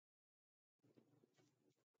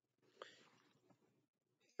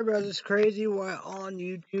About this crazy why on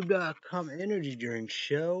YouTube.com energy drink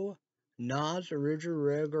show. Nas Original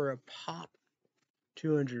Regular Pop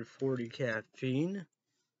 240 caffeine.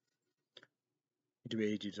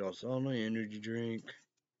 YouTube AG's also only energy drink.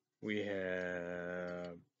 We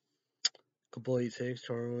have Complete 6,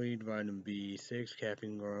 Toroid, Vitamin B6,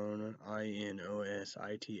 Caffeine Guarana, INOSITOL,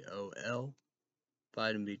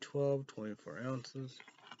 Vitamin B12, 24 ounces.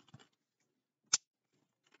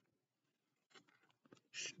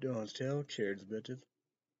 Still on sale. Cheers, bitches.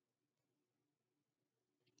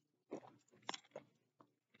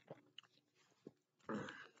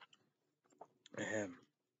 I have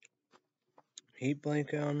heat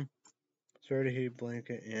blanket on. Started heat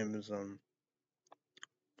blanket, Amazon.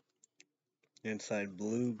 Inside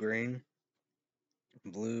blue, green,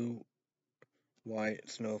 blue, white,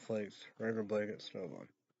 snowflakes, regular blanket, snowball.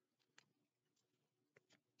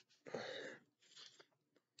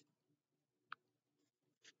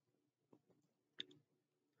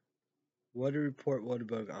 Weather report weather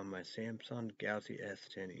bug on my Samsung Galaxy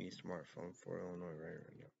S10e smartphone for Illinois right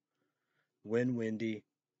now. Wind windy,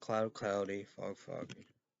 cloudy, fog foggy.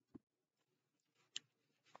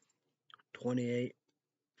 28,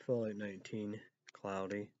 full at 19,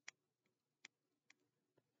 cloudy.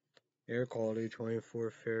 Air quality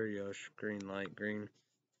 24, fair yush, green light green.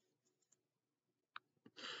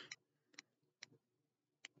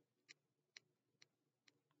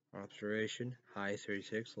 Observation, high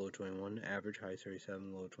 36, low 21, average high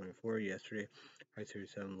 37, low 24. Yesterday, high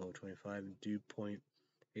 37, low 25, dew point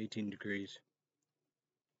 18 degrees.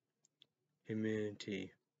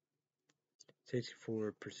 Humidity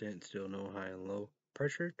 64%, still no high and low.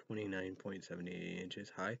 Pressure 29.78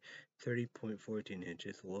 inches, high 30.14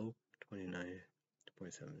 inches, low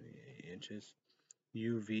 29.78 inches.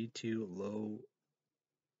 UV2 low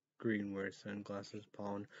green wear sunglasses,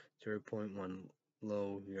 pollen 0.1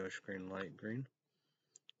 low yellowish green light green.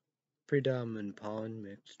 Predominant pollen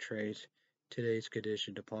mixed trace. Today's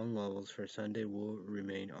condition to pollen levels for Sunday will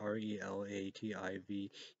remain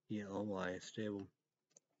RELATIVELY stable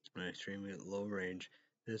and extremely low range.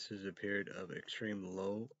 This is a period of extreme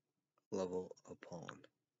low level of pollen.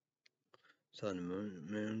 Sun and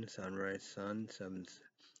moon, sunrise, sun,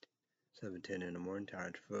 7:10 in the morning,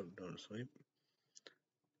 time to vote, don't sleep.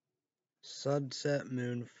 Sunset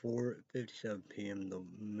moon 4:57 p.m. The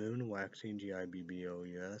moon waxing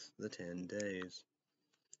GIBBOUS the 10 days.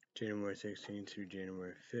 January 16th through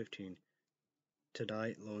January 15th.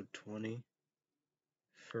 Tonight low 20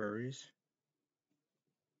 furries.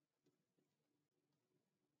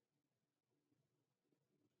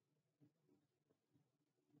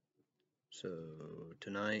 So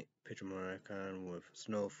tonight, picture my icon with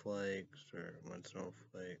snowflakes or one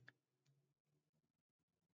snowflake.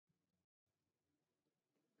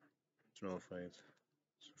 Snowflakes,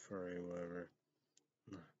 furry, whatever.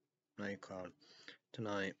 Night cloud.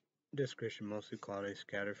 Tonight, description mostly cloudy,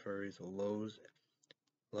 scattered furries, lows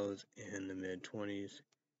in the mid 20s,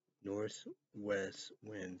 northwest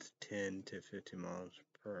winds 10 to 50 miles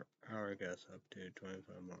per hour, gusts up to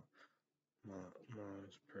 25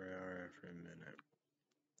 miles per hour every minute.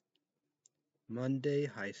 Monday,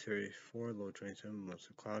 high 34, low 27,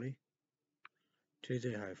 mostly cloudy.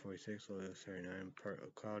 Tuesday, high 46, low 39,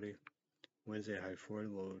 partly cloudy. Wednesday, high 40,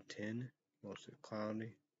 low 10, mostly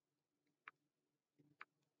cloudy.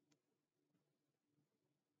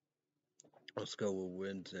 Let's go with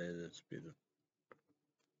Wednesday. This will be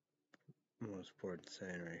the most important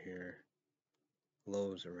saying right here.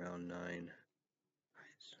 Lows around 9,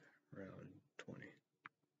 highs around 20.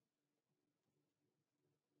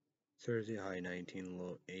 Thursday, high 19,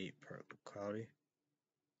 low 8, partly cloudy.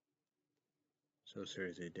 So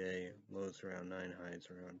Thursday day, lows around 9, highs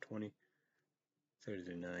around 20.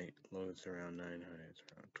 Thursday night, lows around 9, highs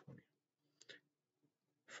around 20.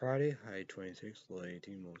 Friday, high 26, low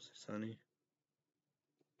 18, mostly sunny.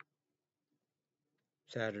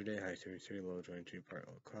 Saturday, high 33, low 22,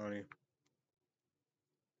 partly cloudy.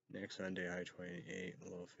 Next Sunday, high 28,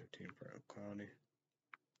 low 15, partly cloudy.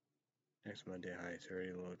 Next Monday, high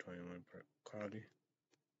 30, low 21, partly cloudy.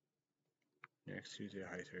 Next Tuesday,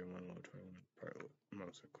 high 31, low 21, partly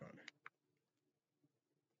mostly cloudy.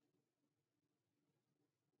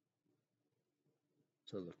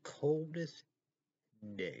 So the coldest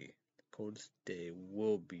day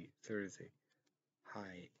will be Thursday,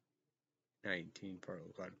 high 19,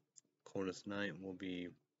 partly cloudy. Coldest night will be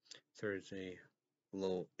Thursday,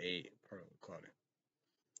 low 8, partly cloudy.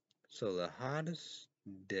 So the hottest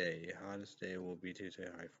day will be Tuesday,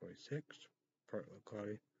 high 46, partly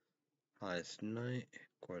cloudy. Highest night,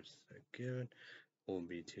 of course, given, will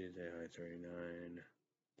be Tuesday, high 39,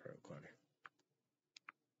 partly cloudy.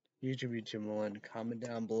 YouTube channel and comment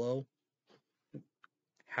down below.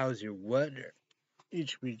 How's your weather?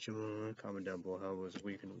 YouTube channel and comment down below how was the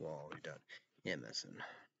weekend while we done. Yeah, messing.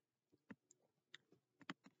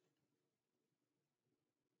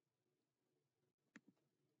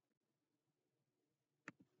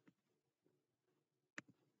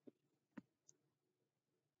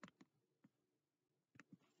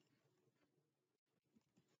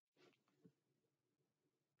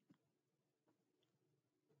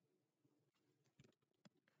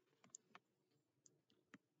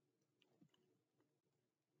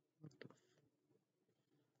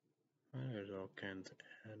 There's all kinds of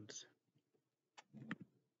ads.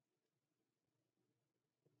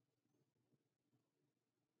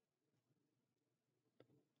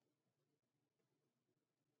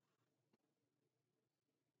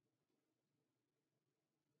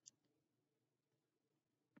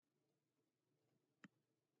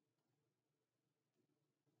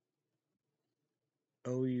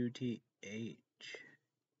 OUTH.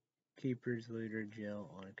 Keepers later jail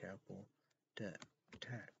on capital attack.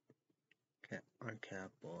 On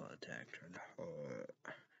capital attack.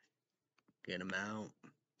 Get him out.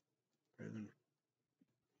 Prison.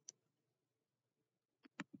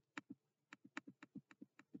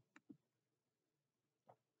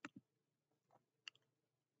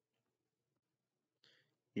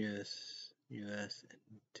 U.S.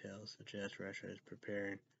 intel suggests Russia is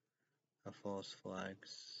preparing a false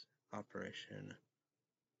flags operation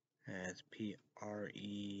as PRETEXT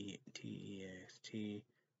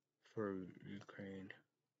for Ukraine.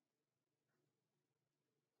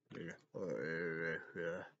 Russia,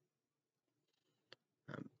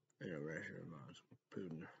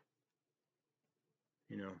 Putin.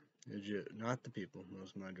 Not the people.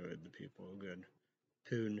 Most majority of the people are good.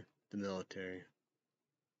 Putin, the military.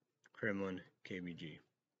 Kremlin, KBG.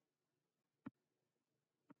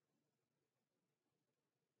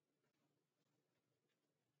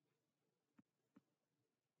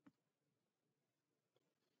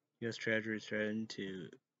 U.S. Treasury threatened to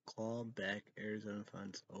claw back Arizona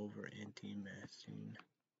funds over anti-masking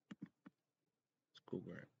school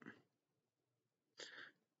grant.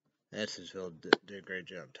 Essensville did a great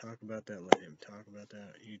job talking about that. Let him talk about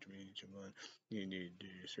that. YouTube. You need to do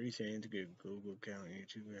your 3 seconds to get a Google account,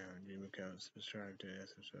 YouTube account, Gmail account, subscribe to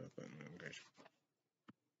Essensville notification.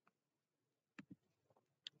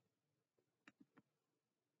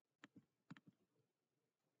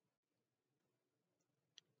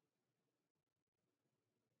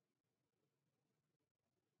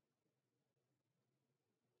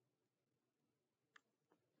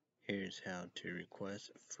 Here's how to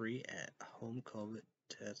request free at-home COVID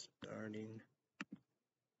test starting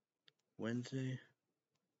Wednesday.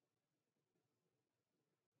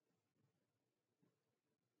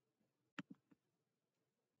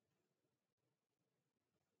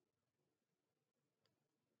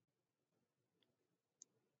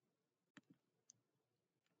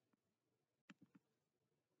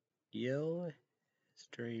 Yale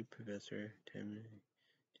history professor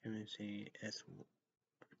Timothy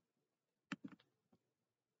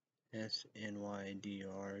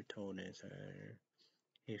SNYDR told Insider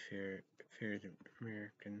he fears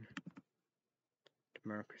American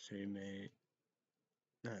democracy may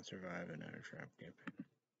not survive another Trump campaign.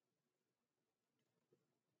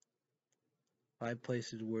 5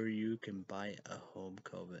 places where you can buy a home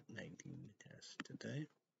COVID-19 test today.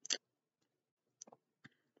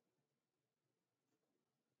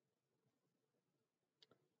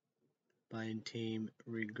 Biden team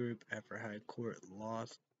regroup after High Court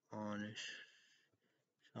loss on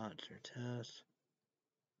shots or tests.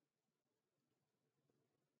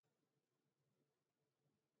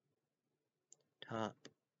 Top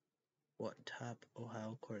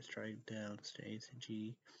Ohio court strike down states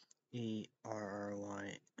GERRY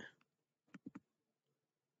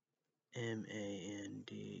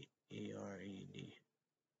MANDERED.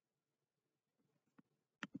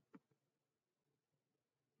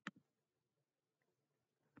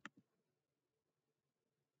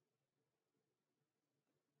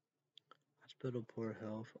 Hospital poor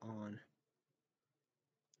health on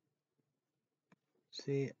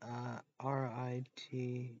CRITERIA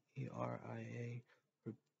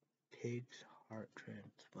for pig's heart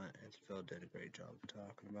transplant. As Phil did a great job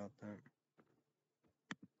talking about that.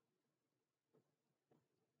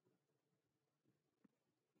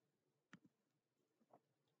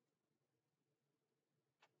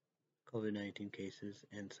 COVID-19 cases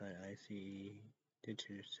inside ICE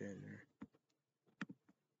detention center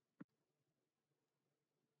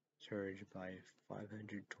surged by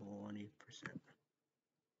 520%.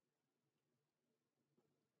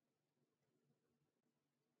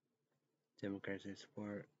 Democrats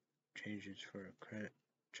support changes for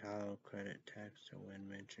child credit tax to when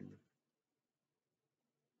mentioned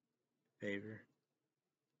favor.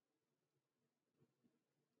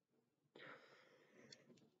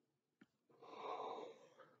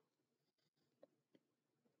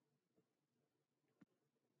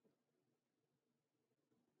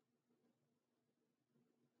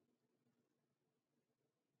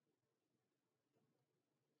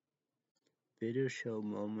 Video show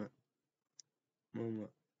moment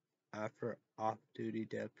after off-duty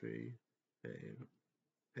deputy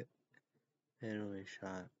fatally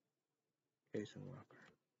shot Jason Walker.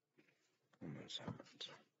 Almost silence.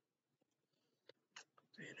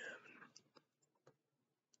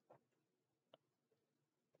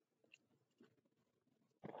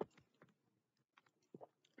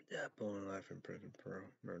 Death, only life in prison for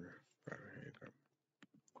murder. Robert Hager.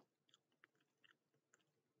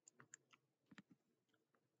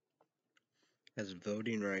 As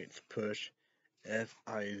voting rights push,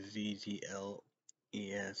 FIVZLES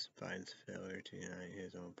finds failure to unite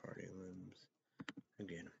his own party limbs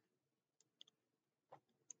again.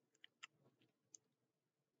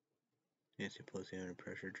 Nancy Pelosi under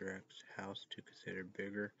pressure directs House to consider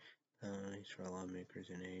bigger penalties for lawmakers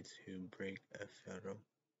and aides who break a federal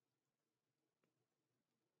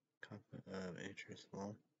conflict of interest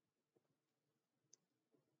law.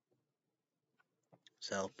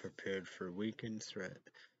 South prepared for weakened threat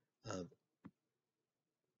of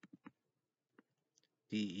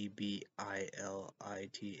DEBILITATING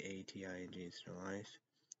demise.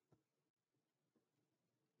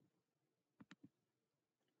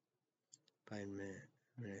 Biden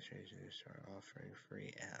administration to start offering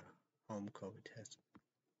free at-home COVID tests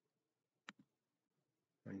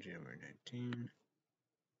on January 19.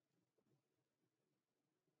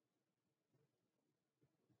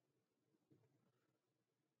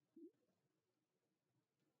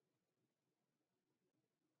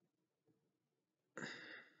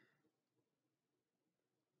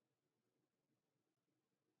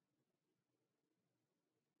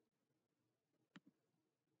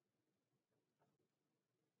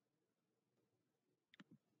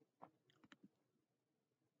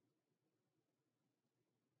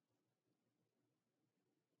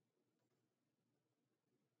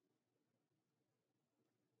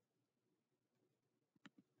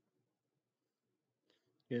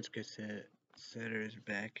 U.S. considers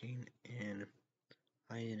backing an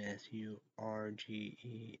INSURGENCY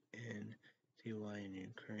in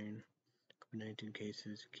Ukraine. COVID-19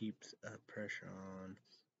 cases keeps pressure on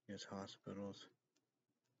U.S. hospitals.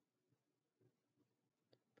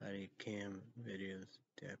 Body cam videos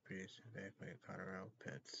deputies evacuate Colorado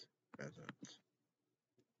Pets residents.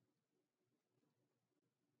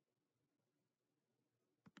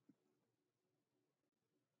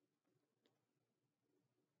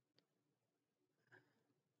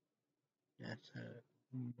 NASA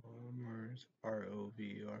Mars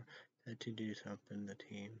ROVR had to do something the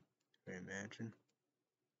team could imagine.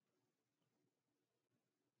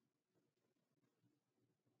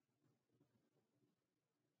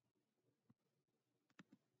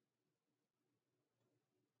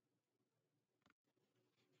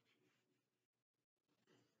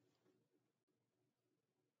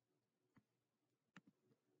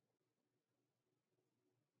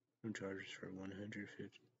 No charges for 151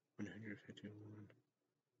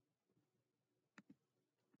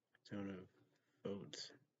 zone of votes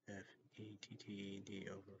FETTED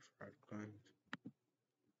over fraud claims.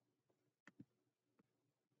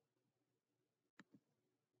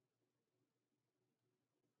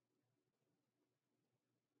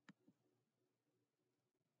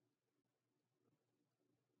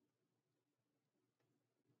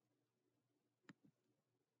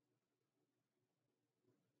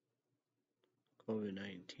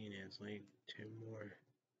 COVID-19 is linked to more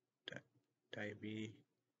diabetes,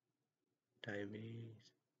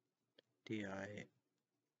 DIAGNOSES,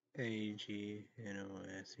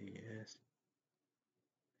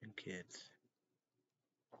 in kids.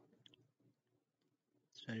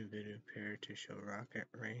 Study video appeared to show rocket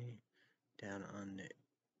rain down on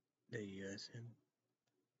the U.S.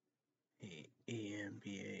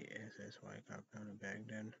 EMBA-SSY compound in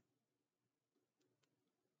Baghdad.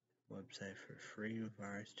 Website for free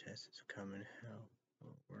virus test is coming. How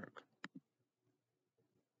will it work?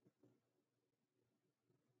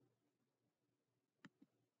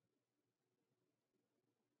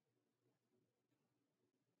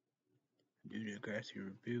 New Degrassi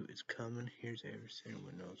reboot is coming. Here's everything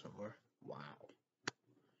Windows over. Wow.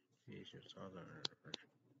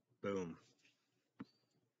 Boom.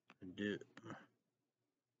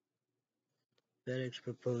 FedEx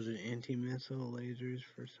proposing anti-missile lasers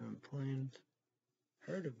for some planes.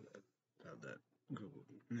 Heard of that? About that? Google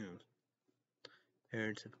News.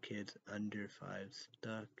 Parents of kids under 5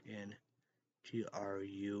 stuck in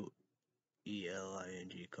GRUELING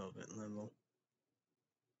COVID limbo.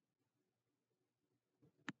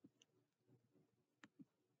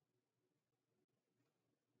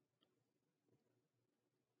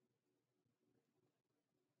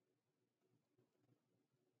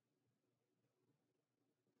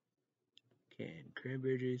 Can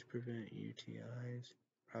cranberries prevent UTIs?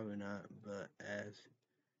 Probably not, but as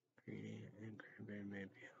greedy and cranberry may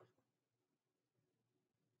be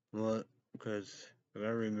helpful. Well, because I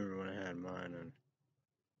remember when I had mine and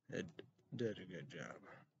it did a good job.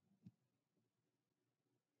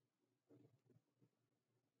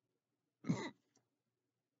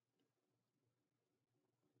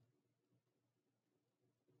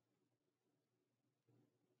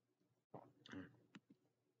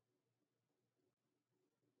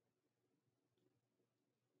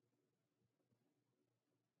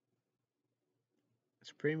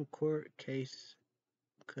 Supreme Court case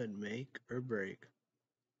could make or break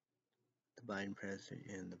the Biden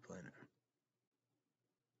presidency and the planet.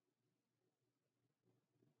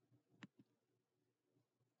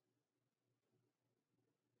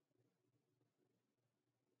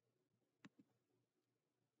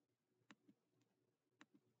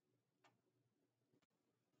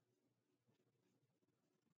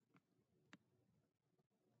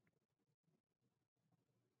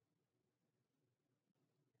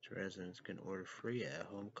 Residents can order free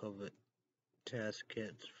at-home COVID test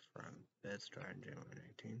kits from MedStar on January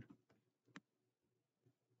 19.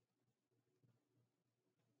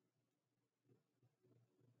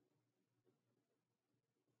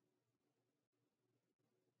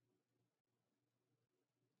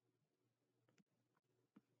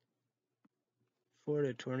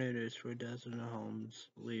 Florida tornado destroyed dozens of homes,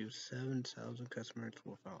 leaves 7,000 customers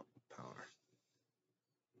without power.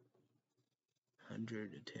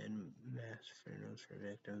 110 mass funerals for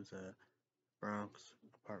victims of Bronx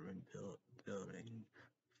apartment building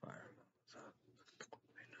fire.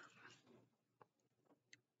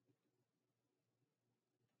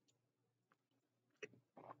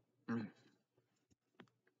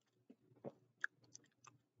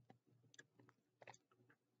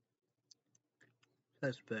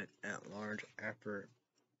 Suspect at large after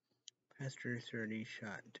pastor 30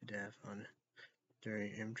 shot to death on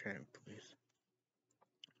during Amtrak police.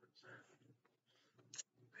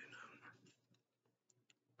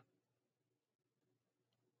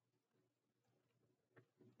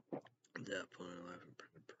 Death penalty life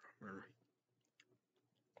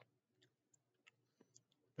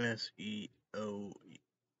imprisonment. SEOUL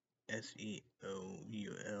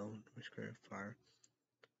North Fire.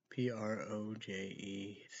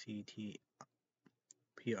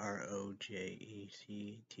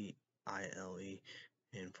 PROJECTILE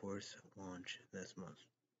and force launch this month.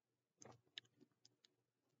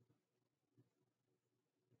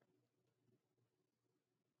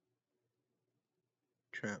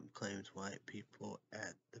 Trump claims white people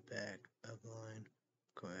at the back of the line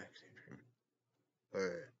coaxium treatment.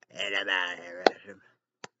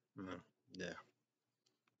 Yeah.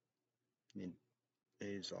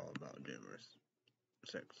 It's all about generous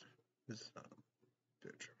sex. This is not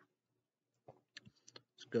future.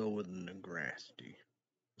 Let's go with Negrasti.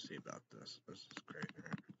 Let's see about this. This is great,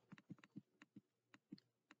 right?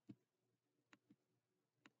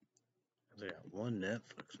 They got one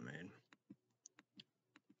Netflix made.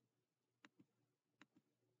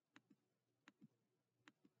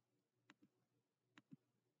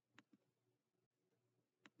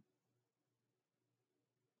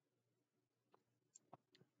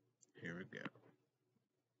 Here we go.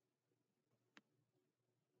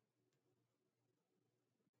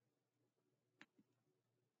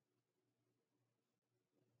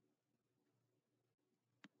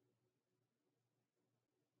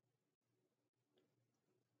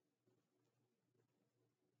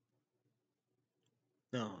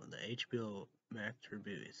 No, the HBO Max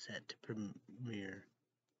reboot is set to premiere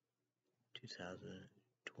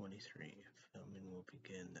 2023. Filming will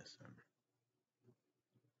begin this summer.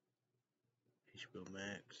 HBO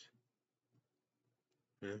Max.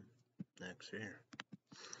 Yeah, next year.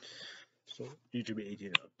 So you should be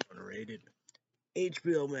 18 up, unrated.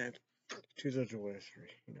 HBO Max 2023.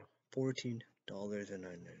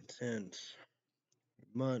 $14.99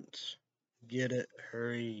 months. Get it?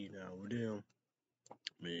 Hurry! We're due.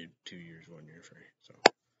 Maybe 2 years, 1 year free.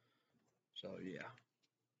 So yeah.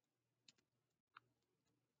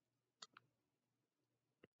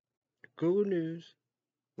 Google News.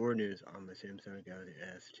 More news on the Samsung Galaxy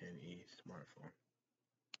S10e smartphone.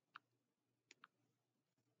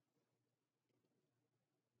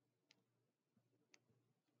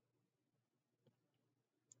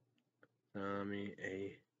 Xiaomi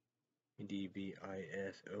ADVISORIS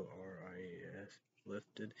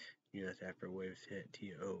lifted U.S. after waves hit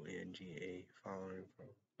TONGA following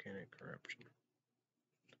volcanic eruption.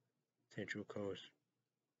 Central Coast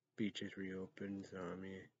beaches reopened.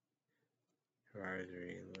 Xiaomi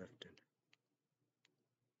advisory lifted.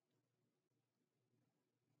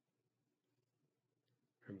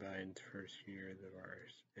 For Biden's first year of the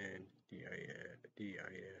virus, and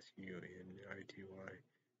DISUNITY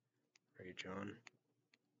Ray John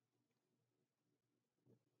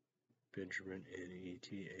Benjamin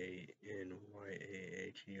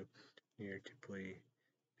NETANYAHU near to plea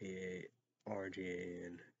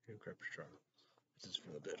BARGAN encryption trial. This is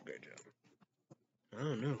for the bit. Great job. I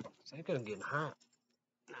don't know. It's like I'm getting hot.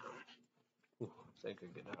 No. It's like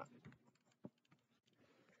I'm getting hot.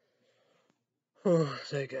 Oh,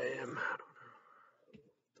 it's like I am. I don't know. What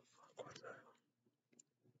the fuck was that?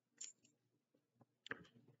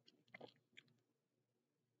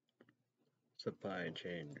 Supply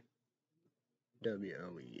chain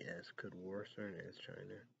WOES could worsen as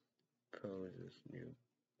China poses new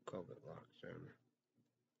COVID lockdown.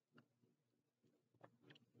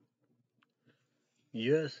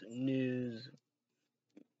 U.S. News,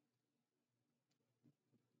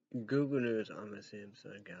 Google News on the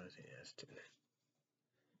Samsung Galaxy S10.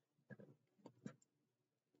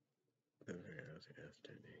 The Galaxy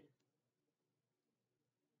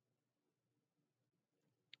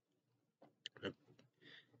S10e.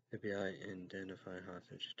 FBI identify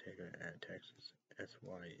hostage taker at Texas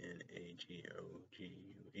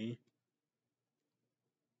SYNAGOGUE.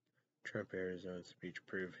 Trump Arizona speech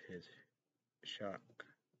proved his shock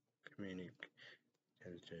communique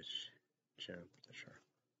as just jump the shark.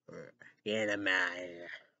 Get him out of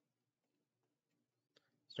here.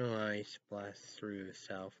 Snow ice blasts through the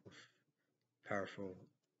south with powerful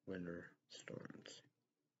winter storms.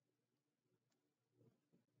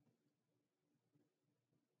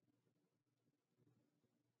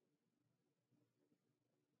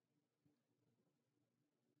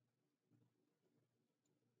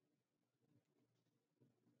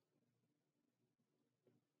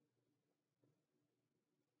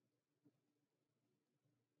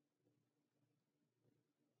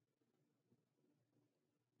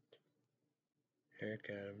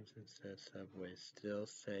 Eric Adams said subway still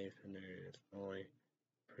safe and there is only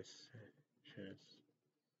precocious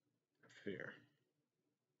fear.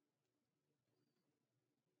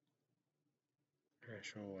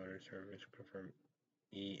 National Water Service confirmed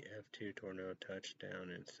EF2 tornado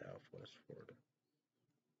touchdown in southwest Florida.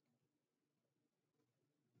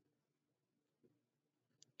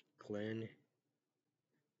 Glenn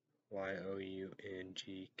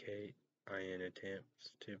YOUNGKIN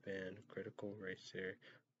attempts to ban critical race theory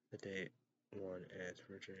the day won as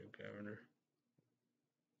Virginia governor.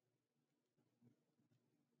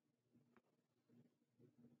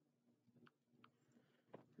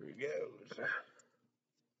 Here he goes.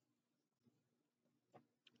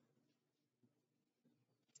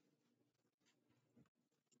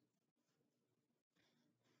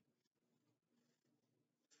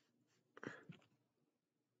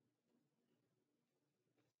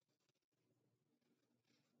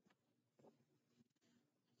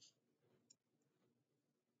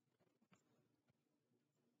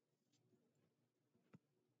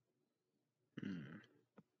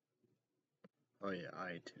 Oh yeah,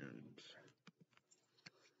 iTunes.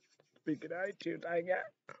 Speaking of iTunes, I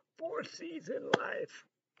got 4th season life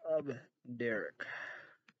of Derek.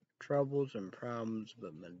 Troubles and problems,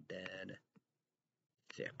 but my dad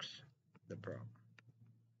fixed the problem.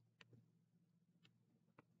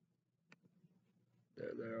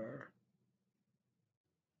 There they are.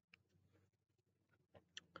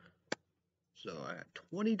 So at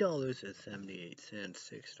 $20.78,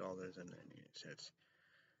 $6.98.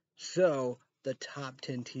 So the top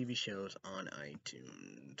 10 TV shows on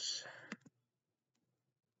iTunes.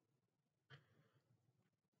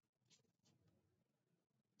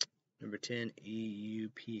 Number 10,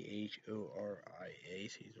 EUPHORIA,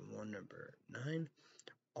 Season 1. Number 9,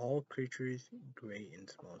 All Creatures Great and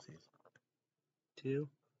Small, Season 2.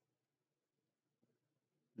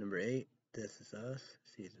 Number 8, This Is Us,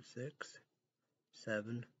 Season 6.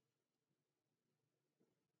 7,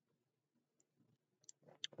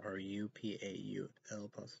 RUPAUL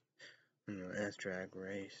plus as Drag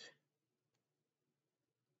Race.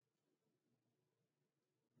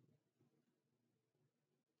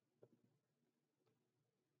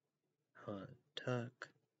 Hot Tuck.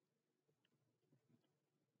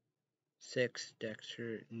 6,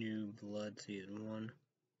 Dexter, New Blood Season 1.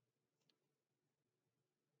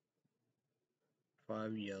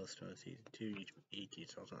 5, Yellowstone Season 2, YouTube 18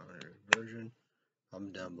 also on a version.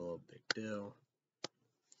 I'm down below, big deal.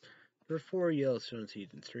 Number 4, Yellowstone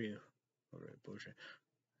Season 3. Alright, bullshit.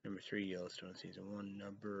 Number 3, Yellowstone Season 1.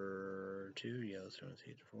 Number 2, Yellowstone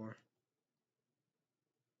Season 4.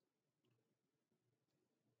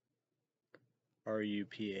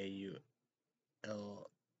 RUPAULS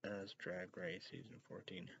Drag Race Season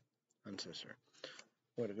 14. Ancestor.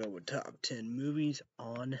 We're gonna go with top 10 movies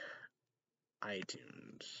on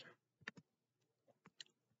iTunes.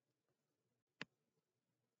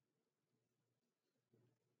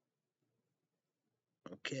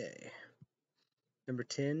 Okay. Number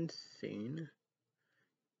 10, Scene.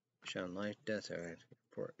 Sean like that, so I have to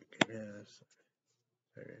report. Yes.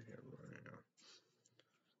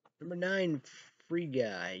 Number 9, Free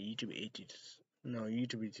Guy. YouTube 80s. No,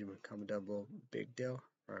 YouTube comment down below. Big Deal.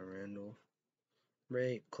 Ryan Randall.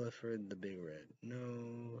 Ray Clifford, the Big Red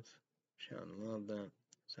Nose. Sean love that.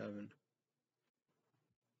 7.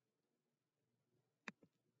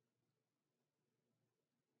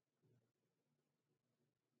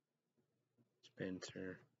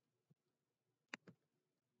 Spencer.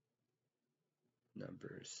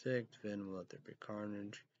 Number 6, Venom, Let There Be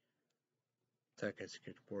Carnage. Second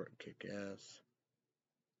Skateboard, Kick Ass.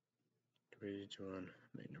 Crazy one,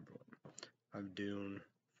 made number 1. I'm Dune.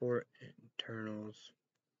 4, Eternals.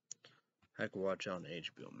 I could watch on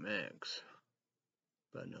HBO Max,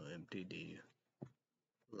 but no MTD.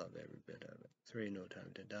 Love every bit of it. 3, No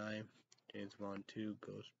Time to Die. James Bond 2,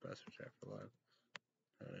 Ghostbusters Afterlife.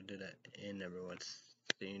 I did that in number 1.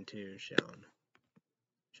 Scene 2, Sean.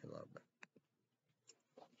 She love it.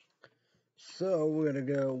 So we're gonna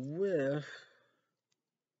go with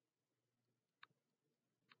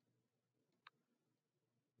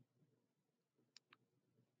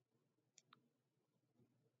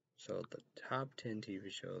the top 10 TV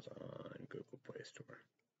shows on Google Play Store.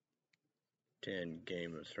 10,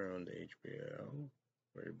 Game of Thrones, HBO.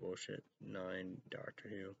 Very bullshit. 9, Doctor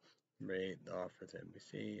Who. 8, The Office,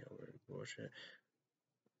 NBC. Very bullshit.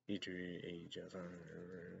 E3, just on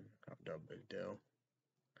double big deal.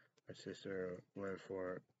 My sister went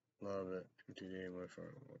for it. Love it. MTV went for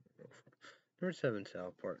it. Number 7,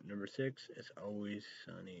 South Park. Number 6, It's Always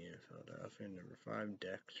Sunny in Philadelphia. Number 5,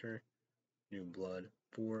 Dexter. New Blood.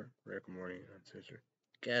 4, Rick and Morty. Sister.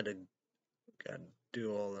 Gotta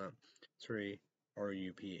do all that. 3,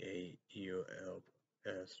 RUPAULS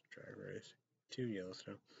Drag Race. 2,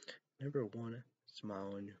 Yellowstone. Number 1,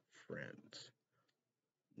 Smiling Friends.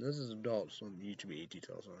 This is adults on YouTube 8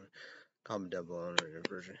 details on it. Comment down below on the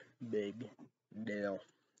version. Big deal.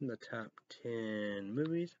 The top 10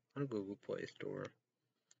 movies on Google Play Store.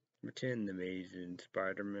 Number 10, The Amazing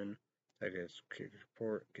Spider-Man. I guess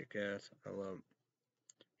Kick-Ass. I love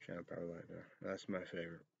Sean probably like that. That's my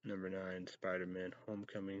favorite. Number 9, Spider-Man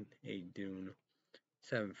Homecoming. 8, Dune.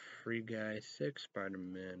 7, Free Guy. 6,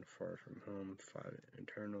 Spider-Man Far From Home. 5,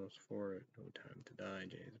 Eternals. 4, No Time to Die.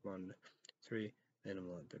 James Bond. 3,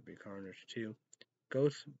 Venom, Let There Be Carnage. 2,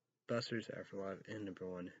 Ghostbusters Afterlife. And number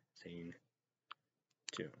 1, Scene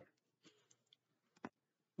 2.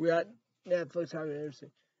 We got Netflix having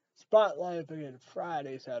everything. Spotlight again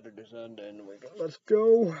Friday, Saturday, Sunday, and the weekend. Let's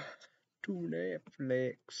go to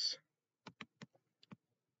Netflix.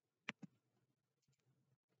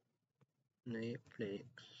 Netflix.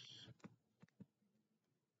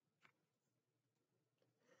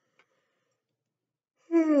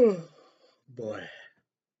 Boy.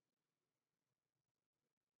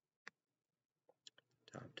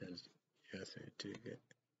 Top 10 USA Ticket.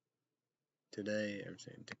 Today,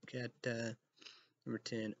 everything to get. Number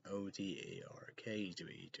 10, OZARK.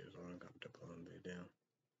 YouTube 82 is on. Comment below and video down.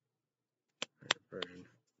 Version.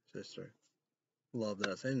 Sister. Love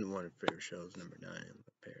that. And one of my favorite shows, number 9,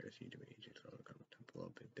 Paris. YouTube 82 is on. Comment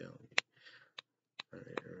below. Big down.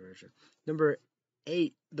 Version. Number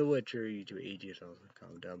 8, The Witcher. YouTube 80 is on.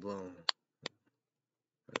 Comment down below.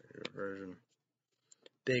 Version.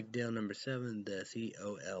 Big Deal. Number 7, The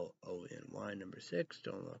COLONY. Number 6,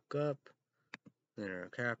 Don't Look Up. Leonardo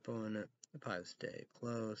Capo in it. The Pies Stay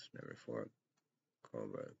Close. Number 4,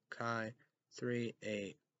 Cobra Kai. 3,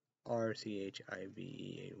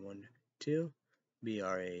 RCHIVE812.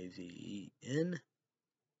 BRAZEN.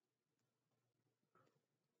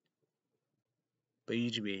 But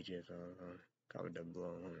YouTube ages on. Comment down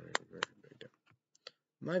below.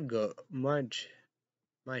 Might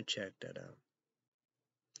check that out.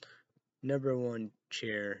 Number 1,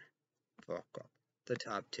 Chair. Fuck up. The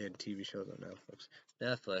top 10 TV shows on Netflix.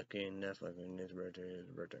 Netflix, his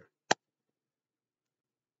birthday.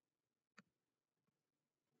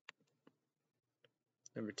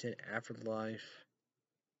 Number 10, Afterlife.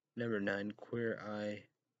 Number 9, Queer Eye.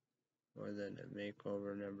 More Than a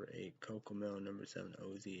Makeover. Number 8, Cocomel. Number 7,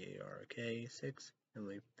 Ozark. 6,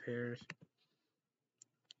 Emily Pears.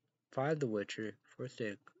 5, The Witcher. 4,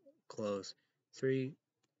 Stay Close. 3,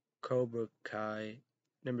 Cobra Kai.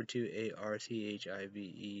 Number 2, ARCHIVE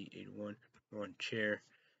 81. 1, Chair.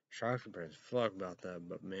 Shocked as fuck about that,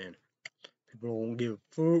 but man, people don't give a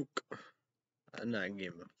fuck. I'm not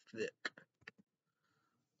giving a fuck.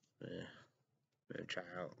 Yeah. Maybe try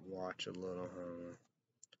out, watch a little.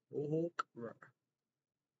 Hulk.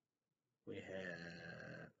 We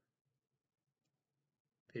have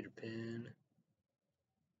Peter Pan.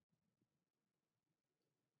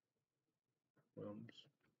 Wilms.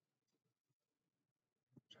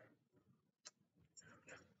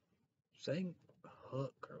 Saying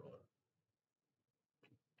Hook or what?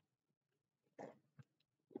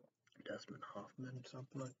 Dustin Hoffman,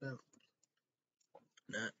 something like that.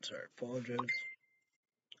 Not sorry, apologize.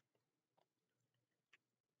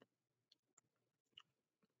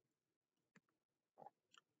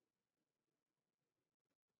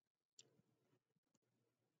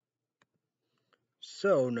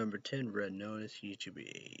 So number 10, Red Notice. YouTube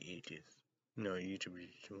ages. No, YouTube,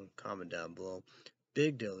 comment down below.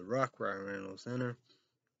 Big Deal, The Rock, Ryan Reynolds, Center.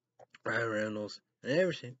 Ryan Reynolds and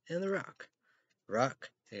everything, and The Rock. Rock,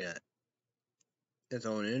 he got his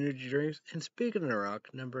own energy drinks. And speaking of The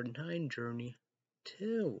Rock, number 9, Journey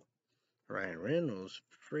 2. Ryan Reynolds,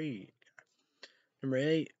 free. Number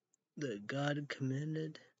 8, The God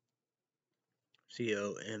Commended.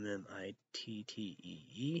 COMMITTEE.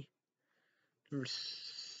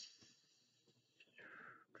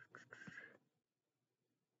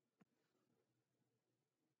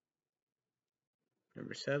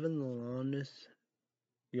 Number 7, The Longest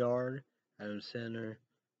Yard. Adam Sandler.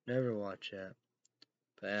 Never watch that.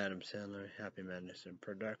 But Adam Sandler, Happy Madison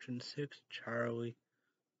Production. 6, Charlie.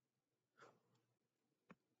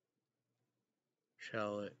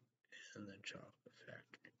 Charlotte and the Chocolate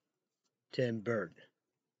Factory. 10, Bird.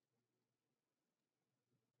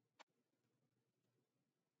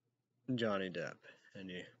 Johnny Depp. And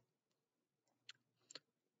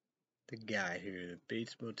the guy who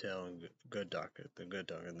Bates Motel and Good Doctor. The Good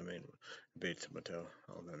Doctor, the main one. Bates Motel.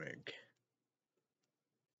 All that main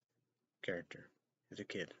character. He's a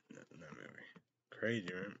kid in that movie.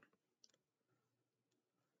 Crazy, right?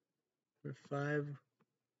 Number 5,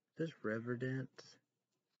 this Riverdance.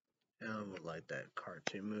 I would like that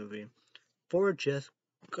cartoon movie. 4, Just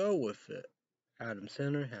Go With It. Adam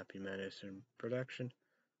Sandler, Happy Madison Production.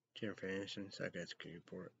 Jennifer Aniston, Second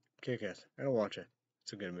Report. Kick-Ass. I gotta watch it.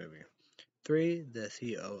 It's a good movie. 3, The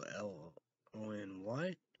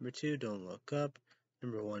COLONY. Number 2, Don't Look Up.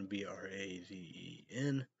 Number 1,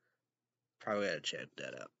 BRAZEN. Probably gotta check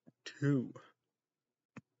that out. 2.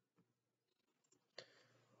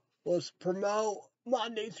 Let's promote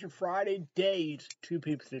Mondays through Friday days. 2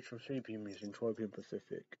 p.m. Central, 3 p.m. Eastern, 12 p.m.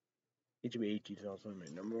 Pacific. Each of 18 also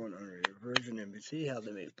made number 1 unrated version. NBC, how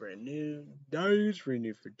they make brand new days.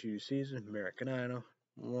 Renewed for 2 seasons. American Idol,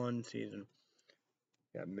 1 season.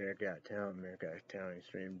 Got America Out of Town,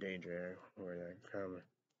 Extreme Danger, where they come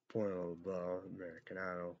point above American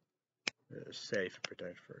Idol. Safe and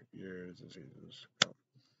protected for years and seasons.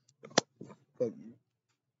 But,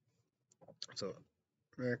 so,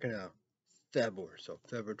 American Idol, February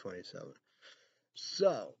 27th.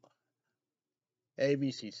 So,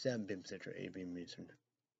 ABC, 7 p.m. Central, 8 p.m. Eastern,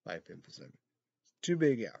 5 p.m. Pacific. 2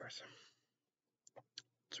 big hours.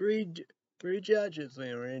 Three judges,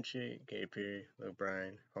 Liam Ranchi, KP, Luke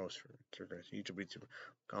Bryan, host for Circus, YouTube,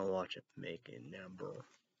 gonna watch it, making number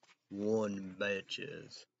 1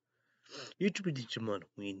 bitches. YouTube money.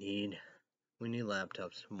 We need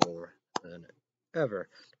laptops more than ever.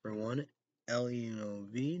 Number 1,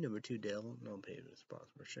 LENOV. Number 2, Dell. No paid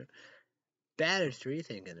sponsorship. Batters 3,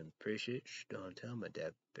 thinking and appreciate. Don't tell my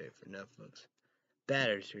dad pay for Netflix.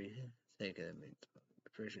 Batters 3, thinking and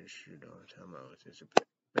appreciate. Don't tell my older sister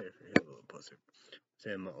pay for his little pussy.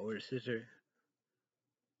 Say my older sister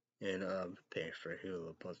and pay for his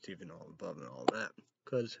little pussy and all above and all that.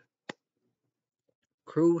 Cause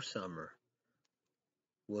Cruel Summer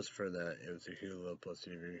was for that. It was a Hulu Plus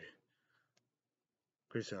TV.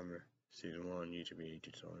 Cruel Summer Season 1 YouTube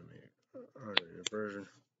 82 version.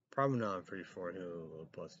 Probably not free for Hulu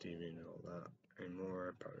Plus TV and all that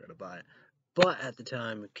anymore. Probably gotta buy it. But at the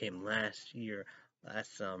time, it came last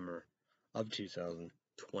summer of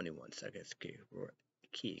 2021. Seconds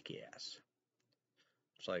Kick-Ass.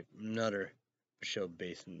 It's like another show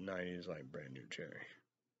based in the 90s, like Brand New Cherry.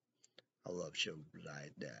 I love shows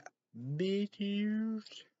like that. Bitches.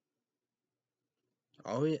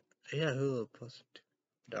 Oh yeah, Hulu Plus.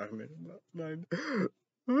 Documented about mine.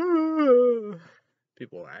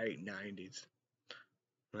 People hate 90s.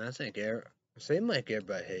 And I think it seems like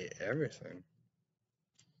everybody hate everything.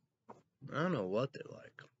 I don't know what they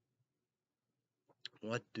like.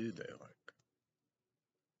 What do they like?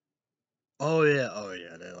 Oh yeah,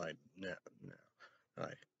 they like no.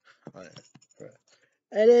 Like,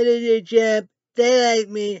 I did a job. They like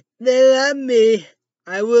me. They love me.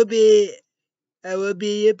 I will be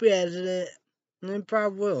your president. And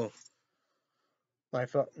probably will. I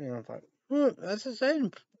thought, that's the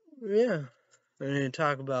same. Yeah. And then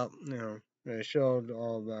talk about, they showed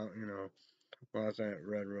all about, what's that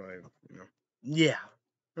red wave, Yeah.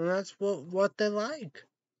 And that's what they like.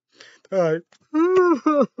 Alright.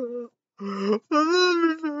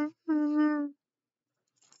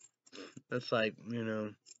 That's like,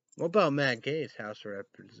 what about Matt Gaetz, House of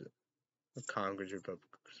Representatives, Congress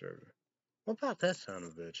Republican conservative? What about that son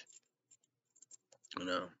of a bitch?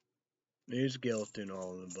 He's guilty and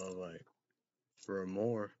all of the above, like, for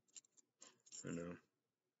more,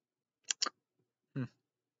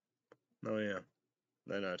 Oh, yeah.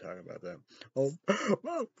 They're not talking about that. Oh,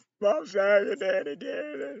 Mom said your daddy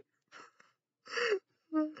did it.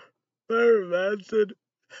 Larry Manson,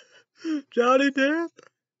 Johnny Depp,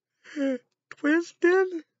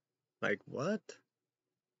 Twisted. Like, what?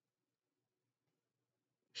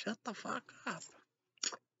 Shut the fuck up.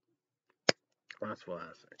 That's what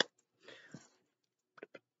I say.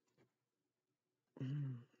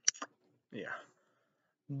 Yeah.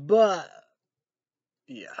 But,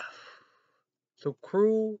 yeah. So,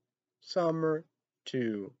 Cruel Summer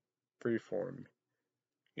 2 Freeform.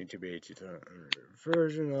 YouTube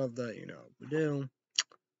version of that, we do.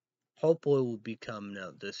 Hopefully will be coming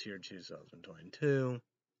out this year, 2022.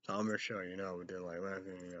 Summer show, we did like last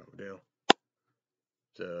year, we do.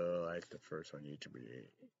 So, like the first one, YouTube,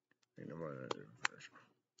 version.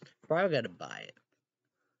 Probably gotta buy it.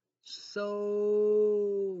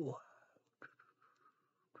 So,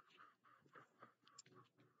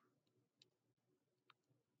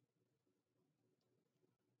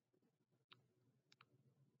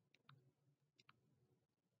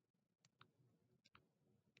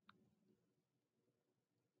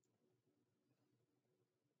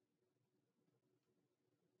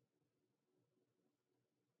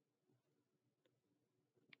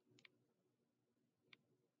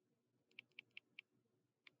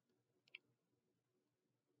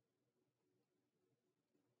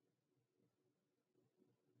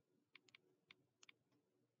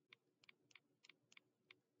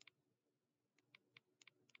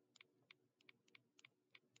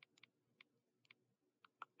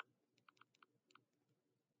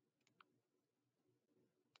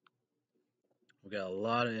 we got a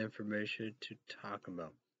lot of information to talk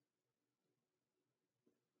about.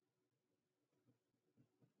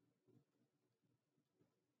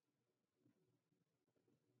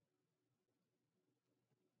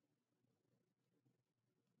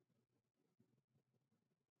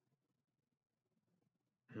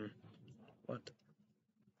 What?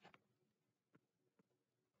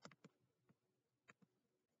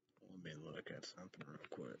 Let me look at something real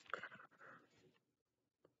quick.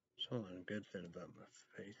 Something good thing about my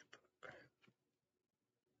Facebook.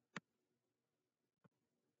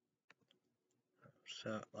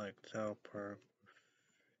 Like South Park.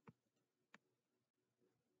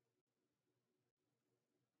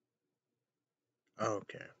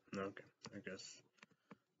 Okay. I guess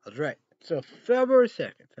I was right. So February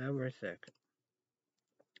 2nd.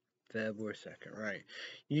 Right.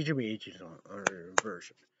 YouTube ages on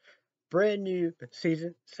version. Brand new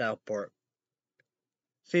season, South Park.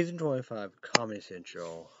 Season 25, Comedy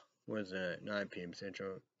Central. Wednesday at 9 p.m.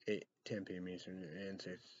 Central, 10 p.m. Eastern, and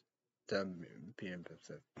 7 p.m.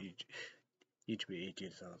 Pacific. Each be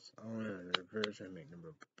 18 songs. I want to reverse and make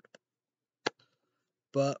number.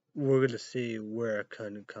 But we're gonna see where it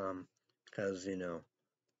can come, cause we're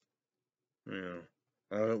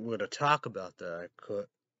gonna talk about that.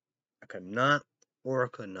 I could not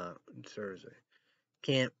Thursday.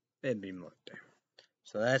 Can't. It'd be Monday.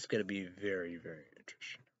 So that's gonna be very, very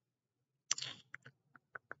interesting.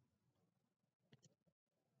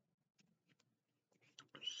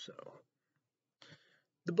 So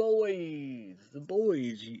the boys,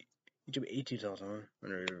 YouTube 18 on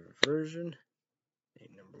under version.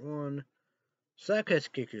 Number 1. Psycho's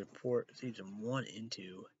Kick Report Season 1 and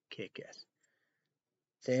 2 Kick-Ass.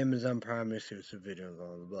 The Amazon Prime exclusive video, blah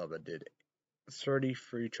blah blah, but did 30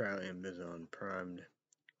 free trial Amazon Prime,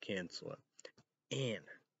 cancel it. And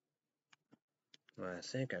well, I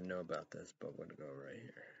think I know about this, but we're gonna go right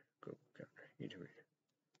here. Go YouTube.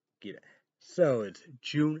 Get it. So it's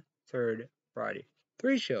June 3rd, Friday,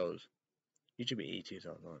 3 shows. Each will be 18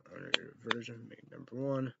 on unrated version. Make number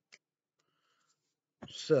 1.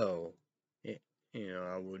 So,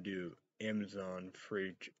 I will do Amazon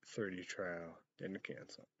free 30 trial, then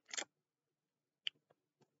cancel.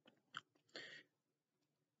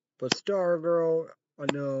 But Stargirl, I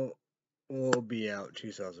know, will be out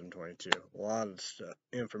 2022. A lot of stuff,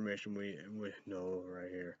 information we know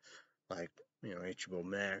right here, like HBO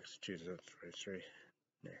Max 2023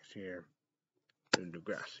 next year. And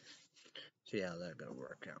Degrassi. See how that gonna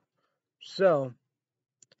work out. So,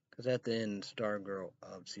 because at the end, Stargirl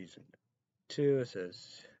of season 2, it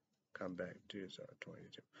says come back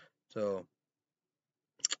 2022. So,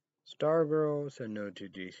 Stargirl said no to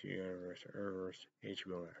DC Universe,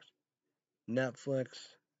 HBO Max.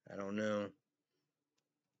 Netflix, I don't know,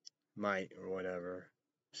 might or whatever.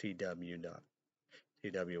 CW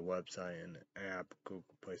website and app,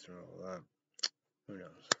 Google Play Store, and all that. Who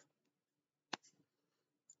knows?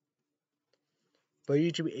 But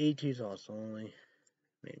YouTube 18 is also only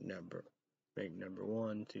make number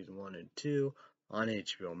 1, season 1 and 2 on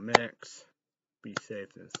HBO Max. Be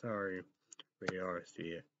safe and sorry. We are see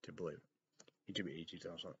it to believe it. YouTube 18 is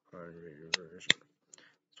also on radio version.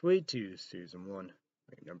 Sweet Tooth season 1,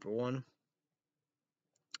 make number 1.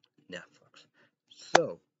 Netflix.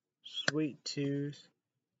 So, Sweet Tooth,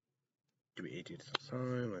 YouTube 18 is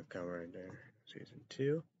on. My cover right there. Season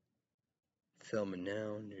 2. Filming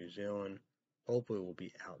now, New Zealand. Hopefully will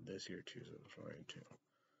be out this year, 2022.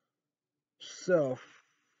 So,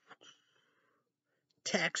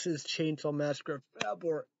 Texas Chainsaw Massacre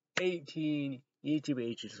February 18. YouTube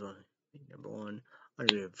 18 is on. Number 1.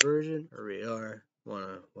 Unrated version, or AR.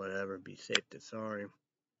 Whatever, be safe to sorry.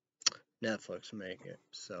 Netflix make it.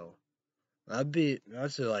 So,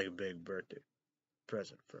 that's like a big birthday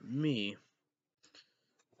present for me.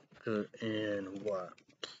 And what?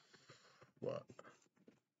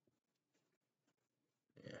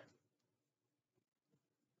 Yeah.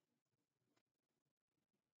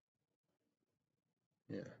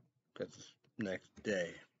 Yeah. Because it's next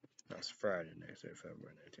day. That's Friday, next day,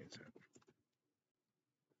 February 19th.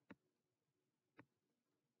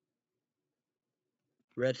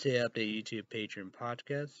 Red State Update YouTube Patreon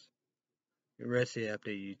Podcast. Red State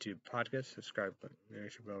Update YouTube Podcast. Subscribe button.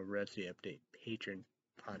 There's about Red State Update Patreon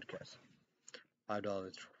Podcast.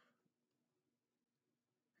 $5.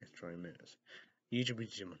 It's 20 minutes. YouTube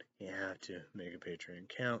you have to make a Patreon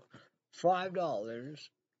account. $5.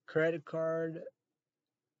 Credit card,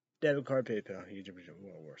 debit card, PayPal. YouTube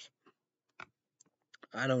well worse.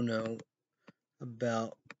 I don't know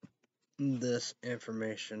about this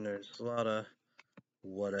information. There's a lot of a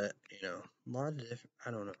lot of different.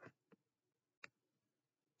 I don't know.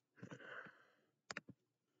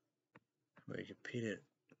 Wikipedia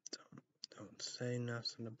don't say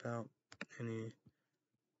nothing about any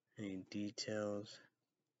details.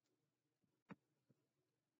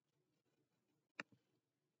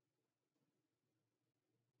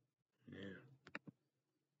 Yeah.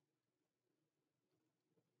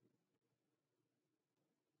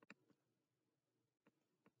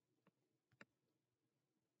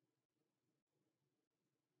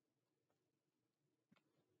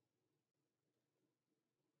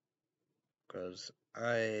 Because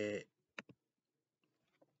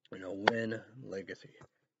Win Legacy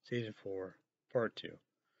Season 4 Part 2.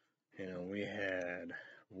 We had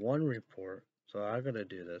one report, so I gotta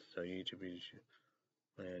do this. So YouTube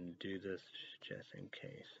and do this just in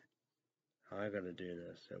case. I gotta do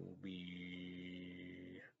this. It will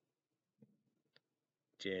be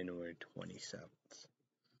January 27th.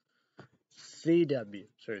 CW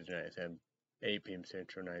Thursday nights at 8 p.m.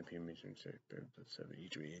 Central, 9 p.m. Eastern Standard, 7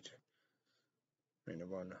 each week. And a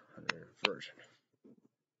 100 version.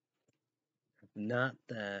 Not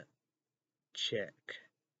that, check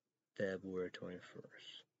February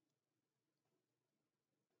 21st.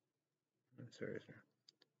 Thursday.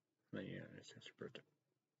 My United States birthday.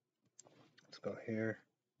 Let's go here.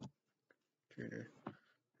 Tutor.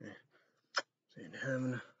 See in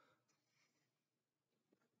heaven.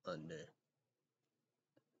 Monday.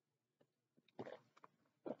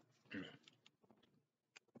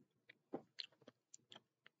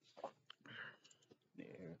 Yeah,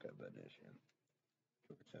 haircut by this year.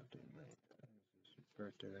 Accepted my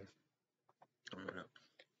birthday. I don't know.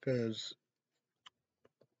 Because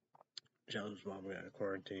John's mom got a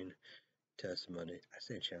quarantine test Monday. I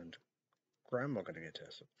say challenge. Grandma gonna get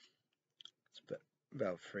tested. It's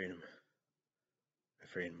about freedom.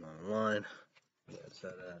 Freedom online. Yeah, so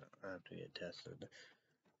that I have to get tested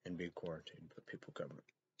and be quarantined, but people come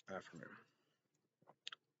after me.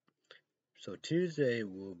 So Tuesday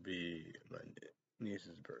will be my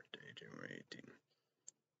niece's birthday, January 18th.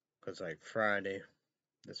 Cause like Friday,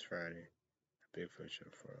 this Friday, Bigfoot show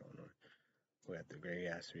for Illinois. We have the Great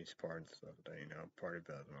Gatsby part and stuff, party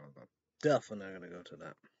bells and all that. Definitely not gonna go to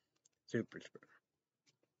that. Super spreader.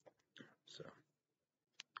 So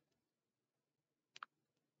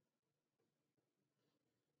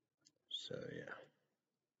yeah.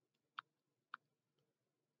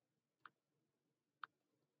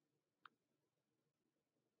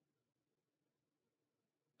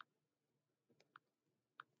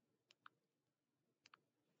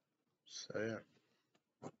 So yeah.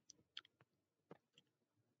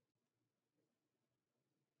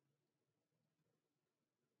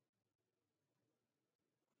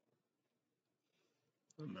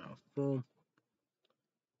 I'm now full.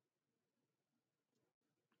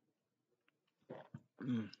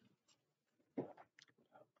 Mm.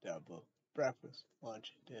 Double breakfast,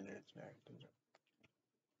 lunch, dinner, snack, dessert.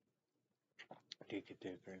 Take it,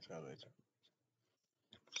 later.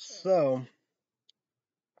 So,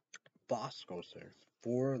 Bosco serves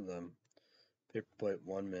 4 of them. Paper plate,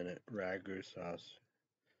 1 minute. Ragu sauce.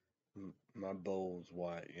 My bowl's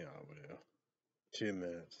white, 2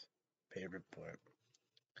 minutes. Paper plate.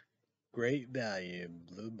 Great value,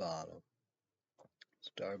 blue bottle.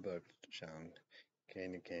 Starbucks Chang.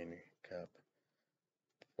 Candy cup.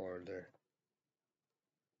 Order.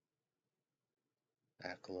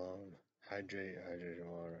 Accolone. Hydrated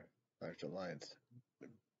water. Electrolytes.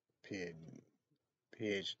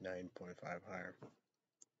 pH 9.5 higher.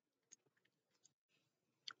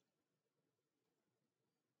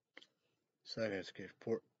 Second sketch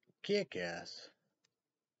port kick ass.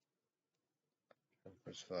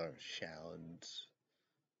 First flower shallots.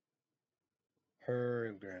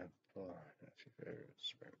 Her grandpa. That's your favorite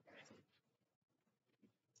spring.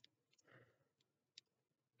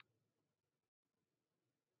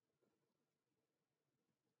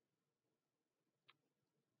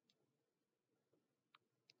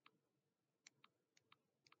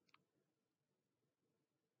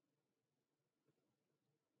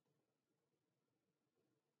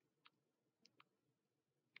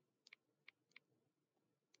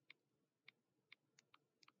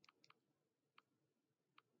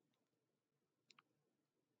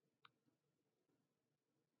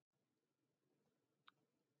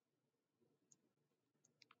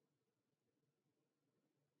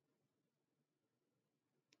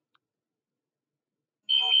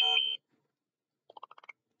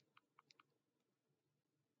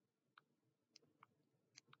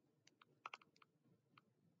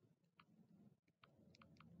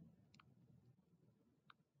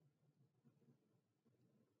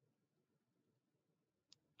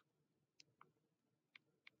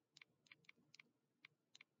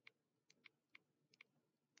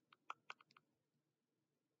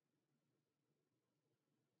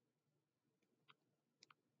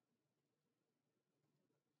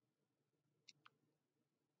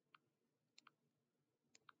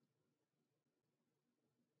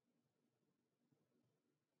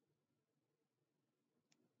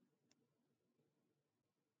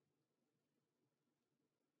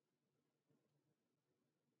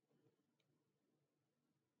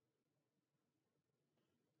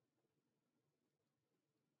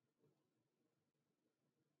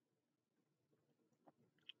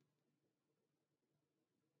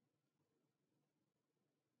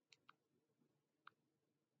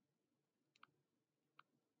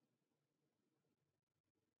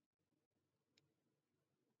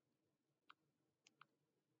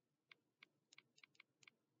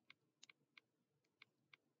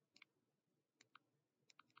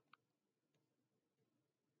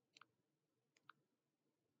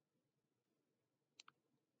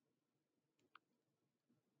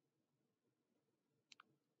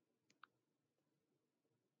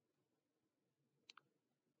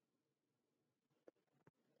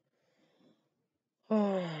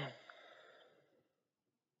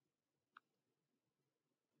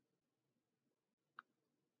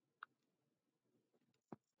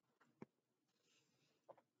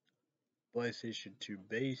 PlayStation 2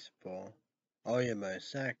 baseball. Oh yeah, my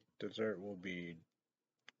snack dessert will be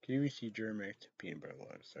QVC German peanut butter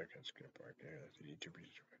lettuce. Second skip park. That's a YouTube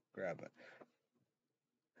grab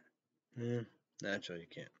it. Naturally you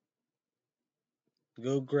can't.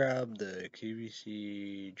 Go grab the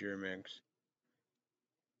QVC Germex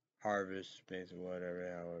Harvest, whatever,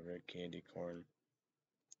 however, candy corn,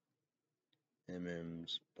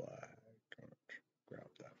 M&M's, black, orange. Grab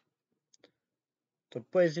that. So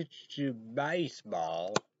PlayStation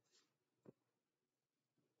baseball.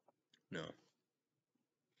 No.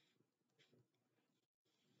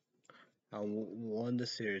 I won the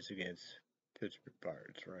series against Pittsburgh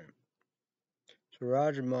Pirates, right? So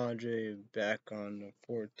Roger Maje back on the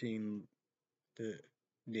 14 DL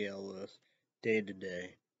list day to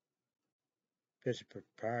day. Pitcher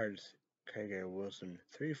prepared Craig Wilson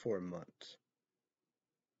 3-4 months.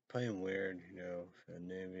 Playing weird, for the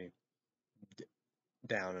Navy.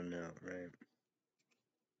 Down and out, right?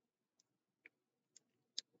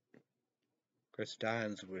 Chris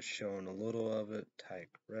Dines was showing a little of it.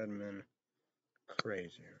 Tyke Redman.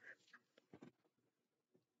 Crazy.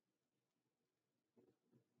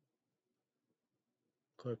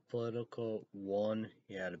 Cliff Political won.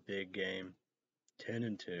 He had a big game.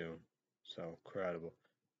 10-2. So incredible.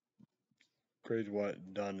 Crazy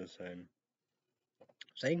what done the same.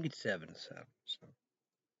 Sankey 7-7. So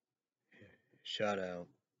shutout.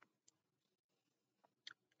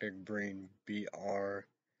 Big Breen BREEN.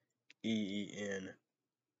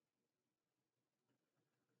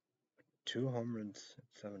 2 home runs,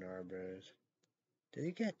 7 RBIs. Did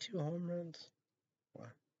he get 2 home runs?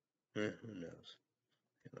 What? Who knows?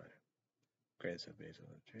 He might have. Great at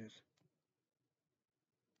baseball. Jeez.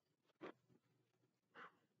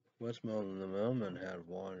 Westmoreland the Millman had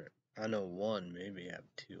 1. I know 1, maybe have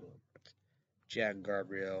 2 home runs. Jack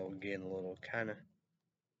Gabriel getting a little kind of.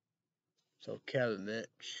 So Kevin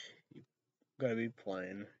Mitch, you gotta be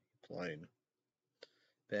playing.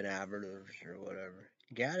 Ben average or whatever.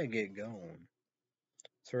 You gotta get going.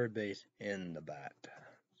 Third base in the bat.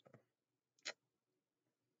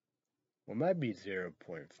 Well, it might be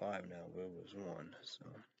 0.5 now, but it was 1, so.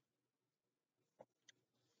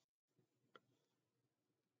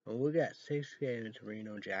 Well, we got 6 games,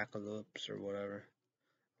 Reno Jackalopes or whatever.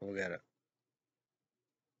 We got a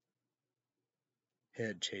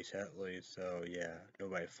hit Chase Utley, so yeah,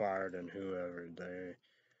 nobody fired and whoever they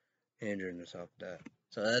injured and stuff like that.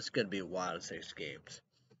 So that's gonna be a wild 6 games.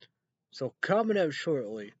 So coming up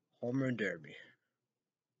shortly, Home Run Derby,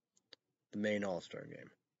 the main All-Star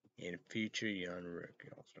game, and future young rookie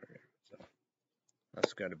All-Star game. So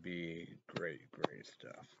that's gotta be great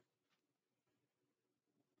stuff.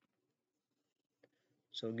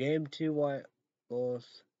 So game 2, White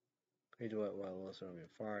Loss. Crazy White Loss will be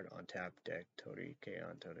fired on tap deck. Tony K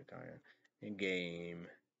on Tony Kaya. In game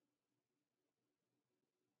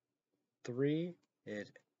 3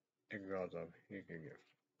 is Igrazov. You can get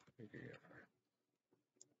fired.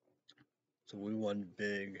 So we won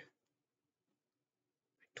big,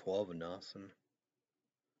 12-0.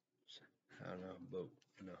 I don't know, but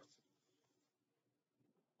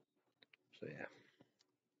So yeah.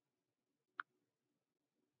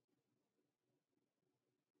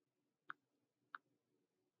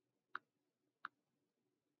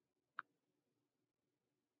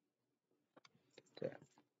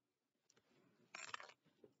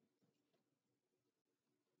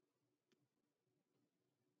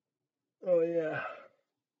 Oh yeah.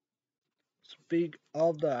 Speak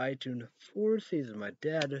of the iTunes 4th season, my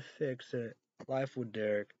dad fixed it. Life with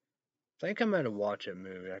Derek. I think I might have watched that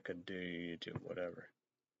movie. I could do YouTube, whatever.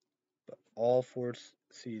 But all 4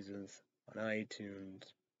 seasons on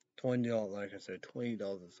iTunes. $20, like I said,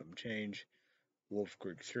 $20 and some change. Wolf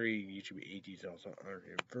Creek 3, YouTube 80s also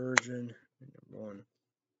unrated version. Number 1.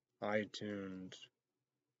 iTunes.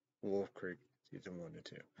 Wolf Creek season 1 to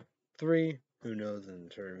 2. 3, who knows in the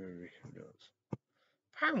third movie, who knows.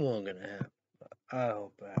 Probably won't gonna happen, but I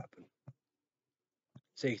hope it happens.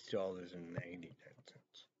 $60.99.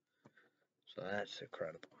 So that's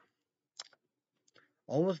incredible.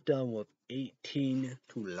 Almost done with 18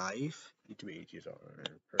 to Life. YouTube 80s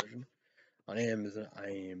version. On Amazon,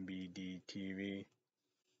 IMBD TV.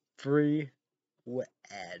 Free with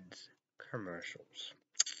ads, commercials.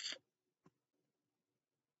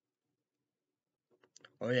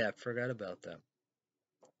 Oh yeah, I forgot about that.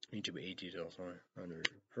 YouTube 80s also under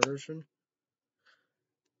version.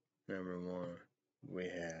 Number 1, we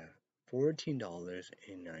have $14.99.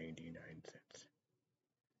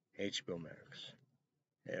 HBO Max.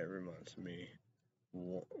 Every month, me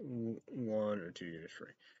 1 or 2 years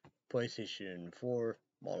free. PlayStation 4,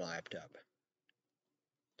 my laptop.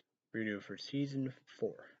 Redo for season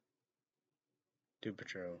 4. Doom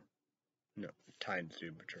Patrol. No, Titans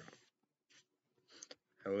Doom Patrol.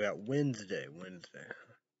 And we got Wednesday.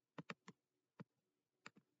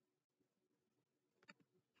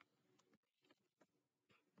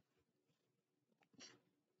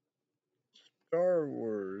 Star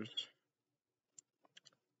Wars.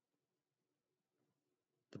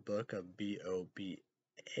 The book of Boba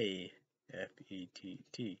Fett. Need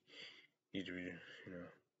to,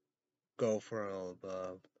 go for all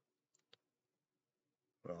above.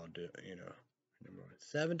 Well, I'll do, number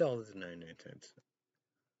 1, $7.99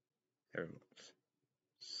 every month.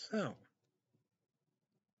 So,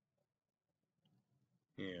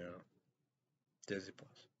 you know, Disney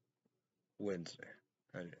Plus. Wednesday.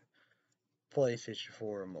 I did. PlayStation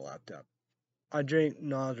 4 on my laptop. I drink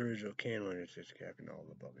Nas original can when it's just capping all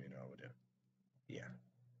the above, you know what I do. Yeah.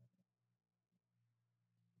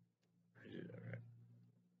 I do that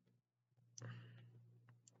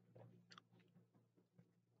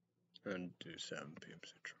right. And do 7 p.m.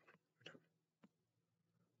 Central.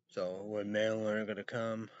 So when Mandalorian gonna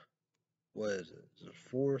come? What is it? Is it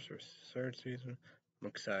fourth or third season? I'm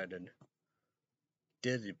excited.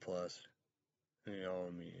 Disney Plus. You know,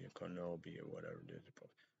 I mean, Kenobi or whatever Disney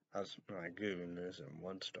Plus. I was like googling this and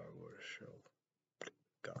one Star Wars show.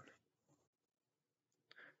 God.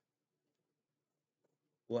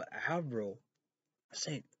 What Avril? I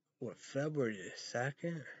think what February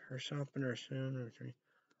 2nd or something or soon or 3.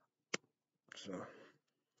 So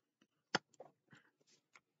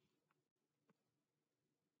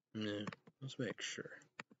yeah, let's make sure.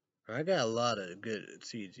 I got a lot of good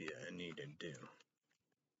CG I need to do.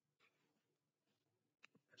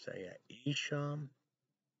 So I got Esham.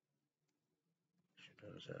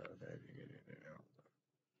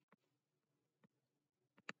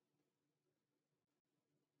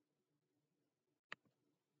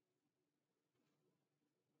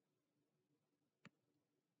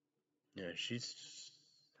 Yeah, she's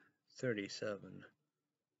 37,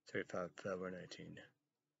 35, February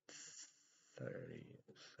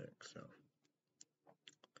 1936. So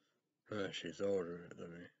she's older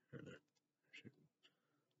than me.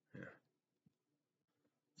 Yeah.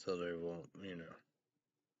 So they won't, you know.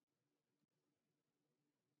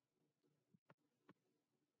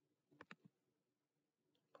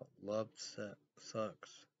 Love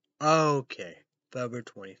Sucks. Okay. February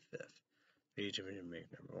 25th. YouTube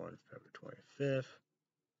Remake #1, February 25th.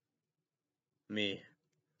 Me,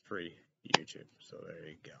 free YouTube. So there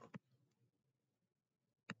you go.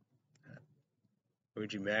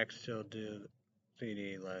 Would you Max still do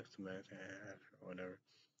CD, Lex, Max, or whatever?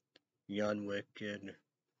 Young Wicked,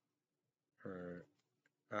 or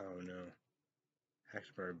I don't know.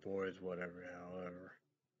 Expert Boys, whatever, however.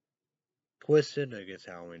 Twisted, I guess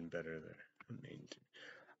Halloween better than Main.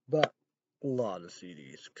 But a lot of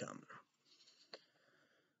CDs coming.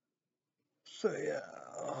 So yeah.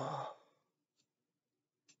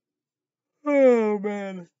 Oh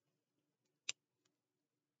man.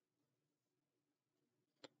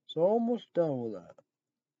 So almost done with that.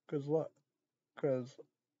 Cause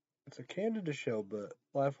it's a Canada show, but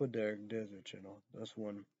Life with Derek Disney Channel. That's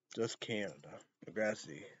one just Canada.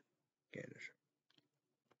 Degrassi Canada show.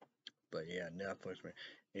 But yeah, Netflix, man.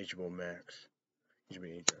 HBO Max.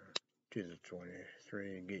 HBO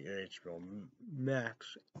 2023. Get your HBO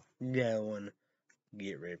Max going.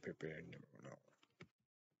 Get ready, prepared, #1.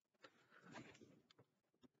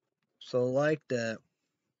 So like that.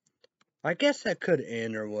 I guess that could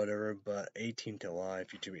end or whatever, but 18 to live,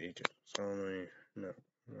 YouTube 18. So only, no,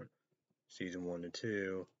 season 1 and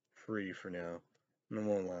 2, free for now. And it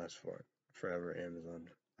won't last for forever. Amazon,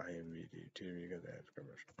 IMDb, TV, because that's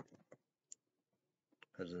commercial.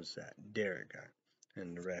 Because it's that Derek guy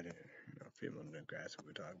and the red, female in the grass that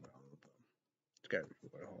we talk about. It's got to be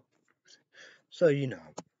what whole. So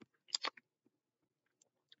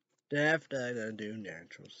after I gotta do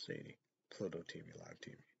Natural City, Pluto TV, Live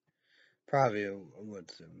TV. Probably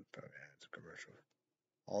what's probably has a commercial.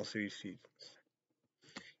 All 3 seasons.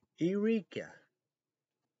 Eureka!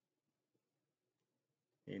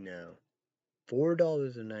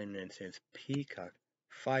 $4.99 Peacock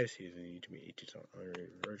 5 season YouTube 18 under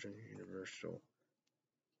Virgin Universal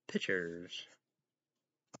Pictures.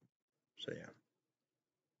 So yeah,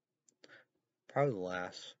 probably the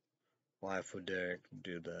last Life with Derek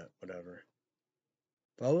do that, whatever.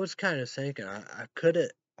 But I was kind of thinking I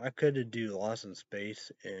could do Lost in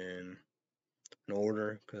Space in an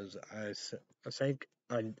order because I think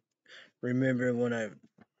I remember when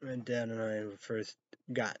my dad and I first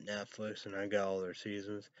got Netflix and I got all their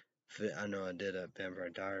seasons. I know I did at Vampire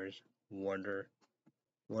Diaries,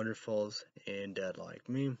 Wonderfuls, and Dead Like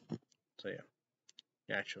Me. So yeah,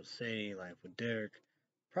 Natural City, Life with Derek.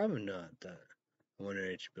 Probably not that. I wonder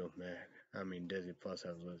HBO Max. I mean Disney Plus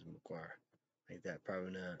has Lizzie McGuire. Like that,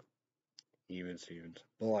 probably not. Even Stevens.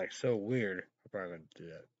 But like so weird. I'm probably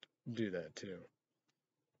gonna do that too.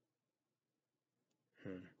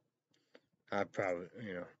 I probably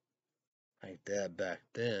like that back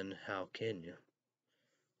then. How can you?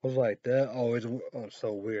 I was like that always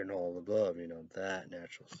so weird and all above. That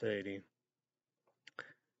Natural City.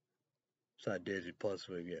 So Disney Plus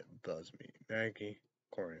we get Buzz Meet Maggie,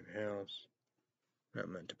 Corner House. Not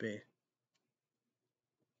meant to be.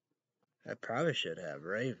 I probably should have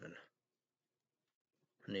Raven.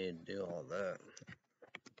 I need to do all that.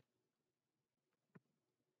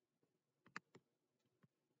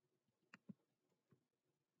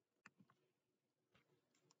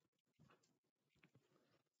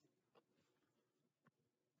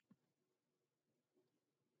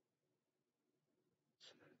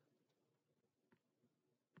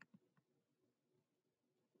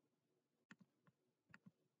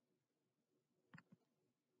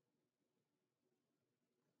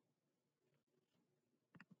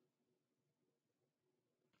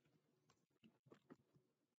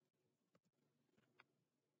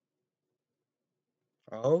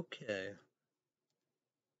 Okay.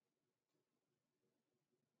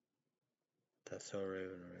 That's so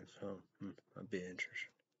Raven, right? So, I'd be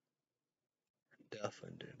interested.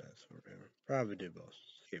 Definitely do That's so Raven. Probably do both.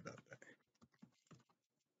 See about that.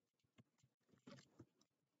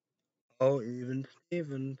 Oh, even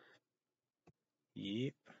Steven.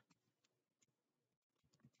 Yep.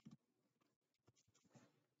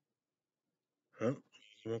 Huh?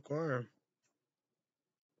 McGuire.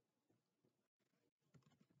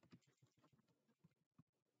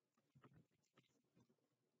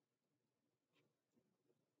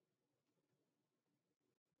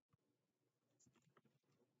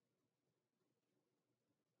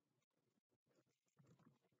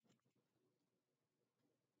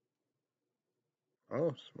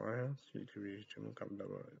 Oh, Smart House. You could reach him come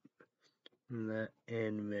down that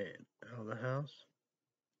animate. Oh, the house.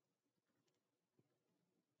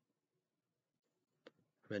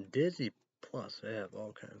 I mean, Disney Plus, they have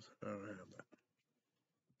all kinds. I don't have that.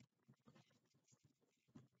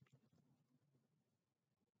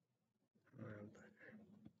 I don't have that.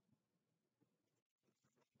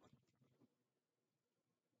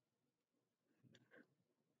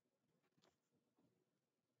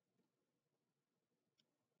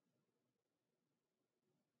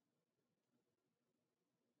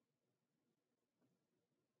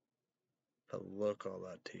 But look all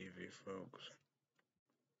that TV, folks.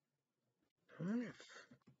 How many?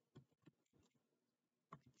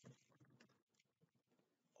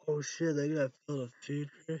 Oh shit, they got Phil the Future.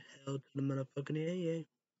 Hell to the motherfucking yeah.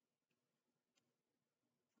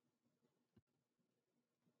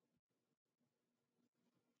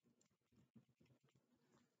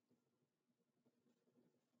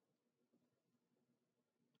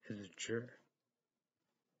 Is it Jersey?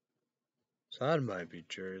 So that might be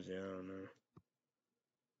Jersey. I don't know.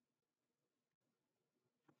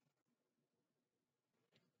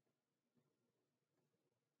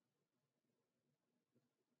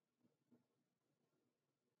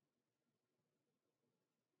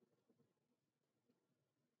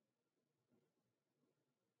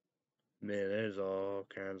 Man, there's all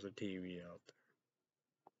kinds of TV out there.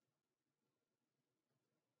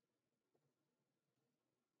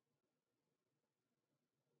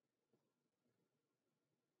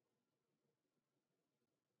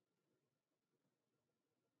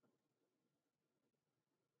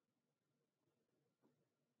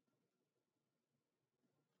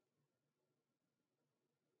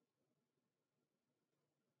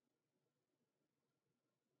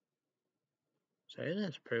 So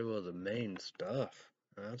that's pretty well the main stuff.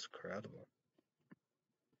 That's incredible.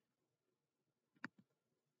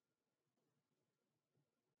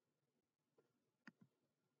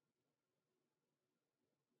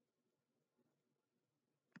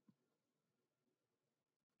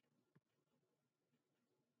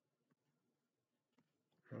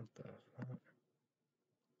 What the fuck?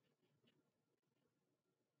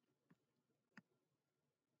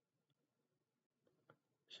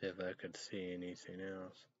 See if I could see anything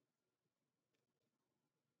else.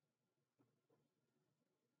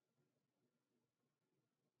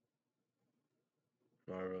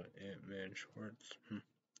 Marvel Ant-Man shorts.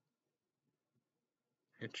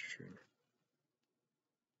 Interesting.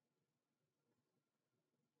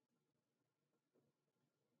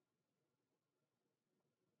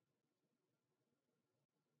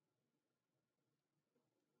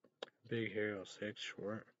 Big Hero 6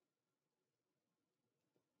 short.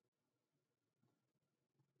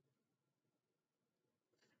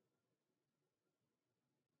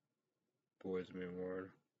 Boys Meet World.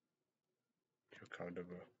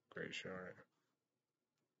 Comfortable. Great short.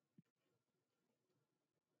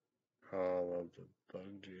 All of the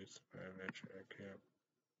bug juice. Man, check out.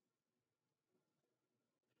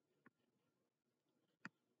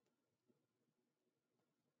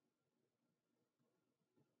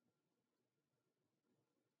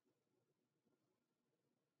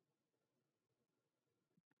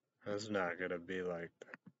 That's not gonna be like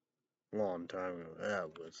a long time ago.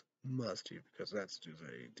 That was musty because that's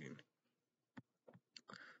 2018.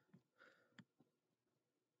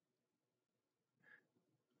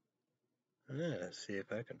 Yeah, see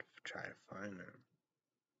if I can try to find them.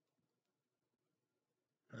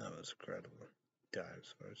 That was incredible.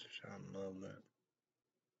 Dives versus I love that.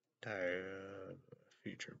 Tired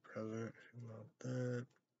future present. Love that.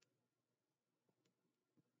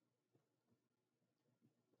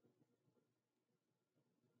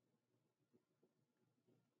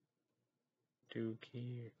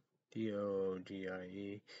 Dookie.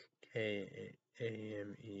 Dogie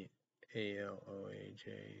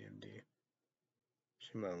Kamealojamd.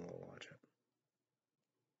 She might want to watch it.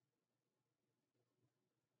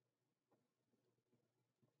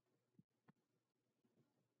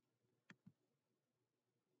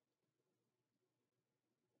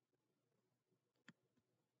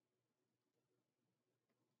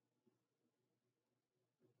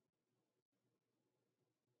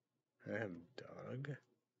 I have dog.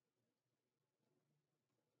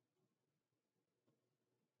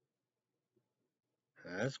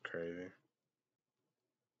 That's crazy.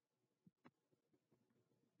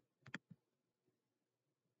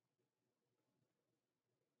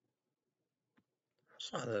 I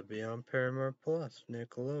saw that be on Paramount Plus,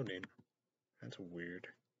 Nickelodeon. That's weird.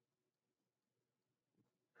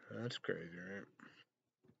 That's crazy, right?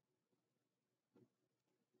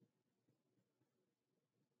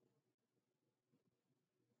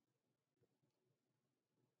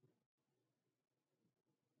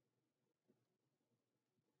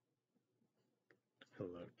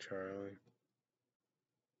 Hello, Charlie.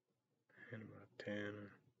 Hannah Montana.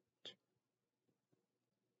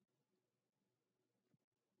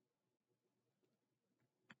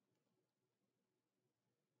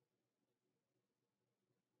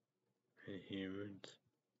 Inhumans.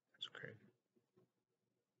 That's crazy.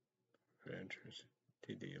 Adventures.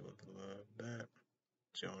 TD would love that.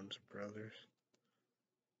 Jones Brothers.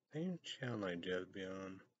 They sound like Jeff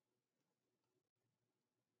Beyond.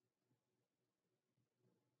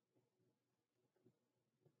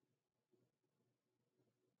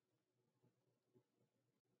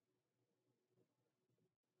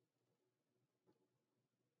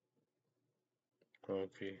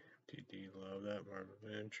 Okay, TD love that. Marvel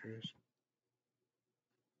Adventures.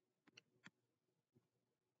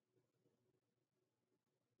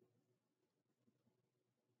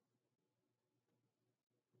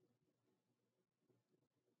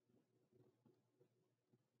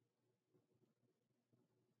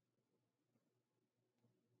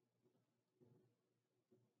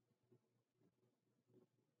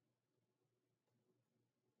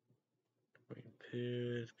 Wayne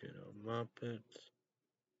Piers, Good Old Muppets.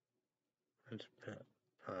 That's Pat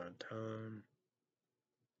Time.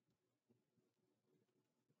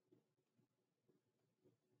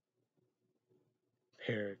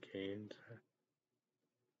 Hurricanes.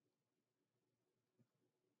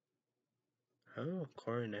 Oh,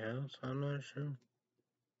 Corey in the House? I'm not sure.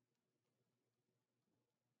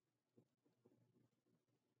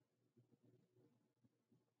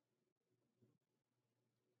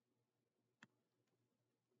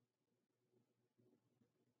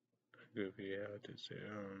 Goofy out to say,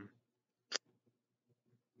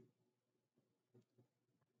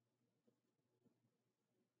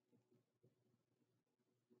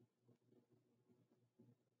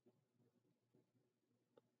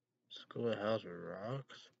 Schoolhouse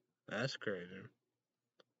Rocks? That's crazy.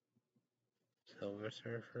 Silver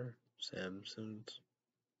Surfer? Simpsons?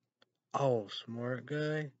 Oh, Smart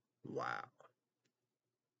Guy? Wow.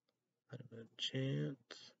 I have a chance.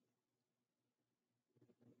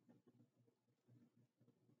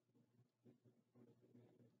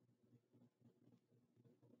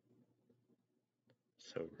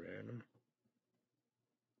 So random.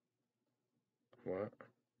 What?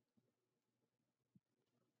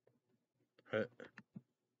 What?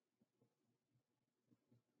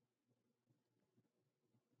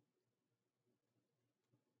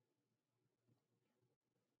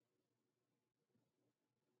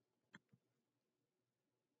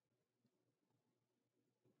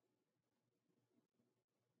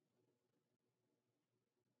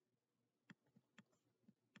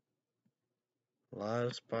 A lot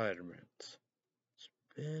of Spider-Mans.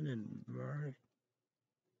 Ben and Mark.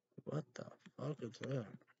 What the fuck is that?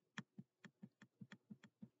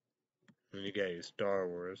 And you got your Star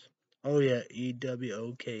Wars. Oh yeah,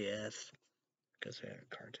 EWOKS. Guess I had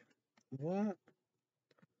a cartoon. What?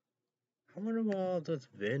 I wonder about all this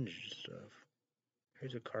vintage stuff.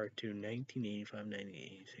 Here's a cartoon, 1985,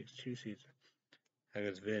 1986, 2 seasons. I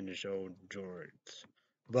guess vintage old Jorts.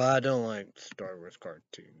 But I don't like Star Wars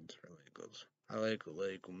cartoons or Legos. I like a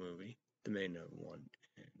Lego movie. The main of 1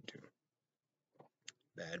 and 2.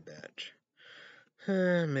 Bad Batch.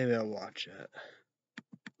 Maybe I'll watch that.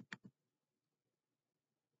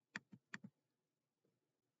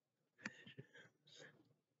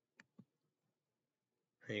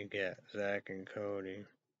 You got Zach and Cody.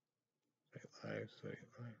 Sweet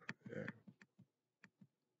life. Yeah.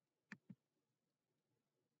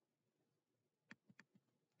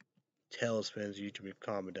 Tailspin's YouTube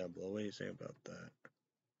comment down below. What do you think about that?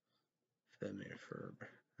 Femi Ferb.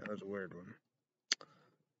 That was a weird one.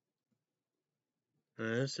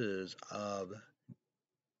 And this is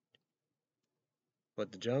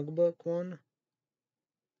what, the Jungle Book one?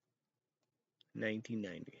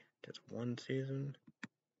 1990. Just 1 season.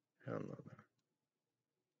 I don't know that.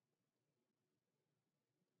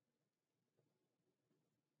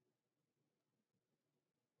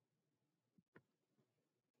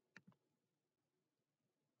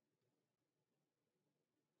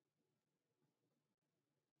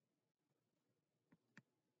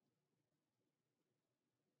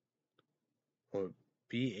 Or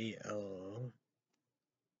BAL.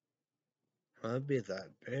 Might be that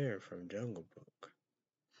bear from Jungle Book.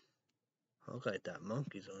 Look like that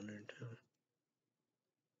monkey's on there too.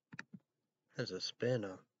 That's a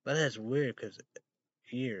spin-off. But that's weird because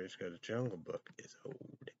years because Jungle Book is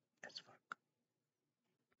old as fuck.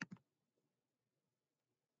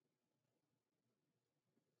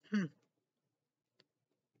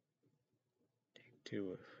 Take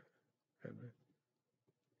two of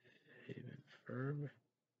Haven Firm.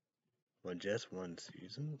 Well, just one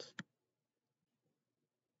seasons.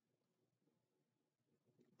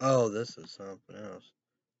 Oh, this is something else.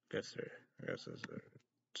 I guess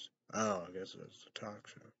it's a talk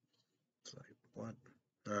show. It's like what?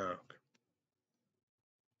 Oh, okay.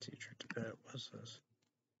 Teacher to Pet. What's this?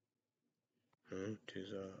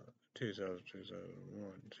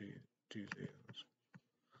 2001, two seasons.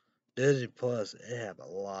 Disney Plus, they have a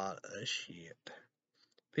lot of shit.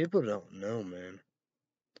 People don't know, man.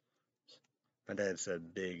 My dad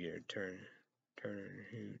said big ear Turner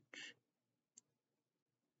Hooch.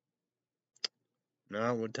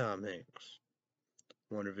 Not with Tom Hanks.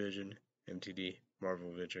 Wonder Vision, MTD,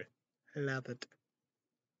 Marvel Vision. I love it.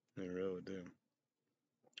 I really do.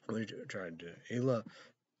 We tried to. He loved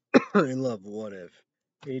What If.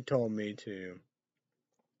 He told me to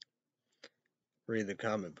read the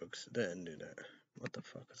comic books. Didn't do that. What the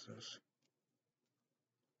fuck is this?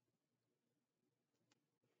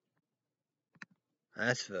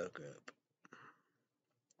 That's fuck up.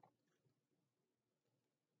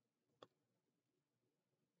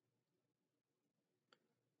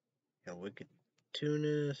 Yeah, wicked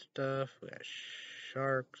tuna stuff. We got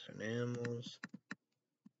sharks and animals.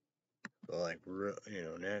 But like,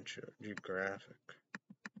 Natural Geographic.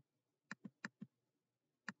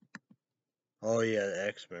 Oh yeah, the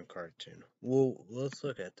X-Men cartoon. Well, let's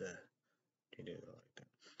look at that. You didn't like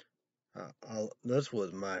that. This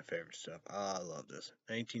was my favorite stuff. I love this.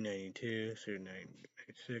 1992 through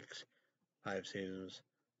 1996, 5 seasons.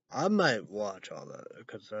 I might watch all that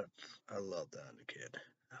because I loved that as a kid.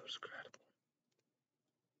 That was incredible.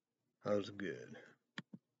 That was good.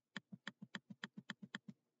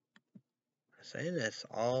 I'm saying that's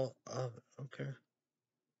all of it. Okay.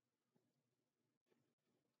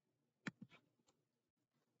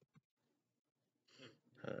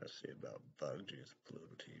 Let's see about Bug Juice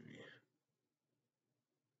Pluto TV.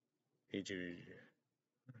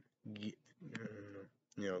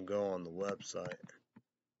 Go on the website.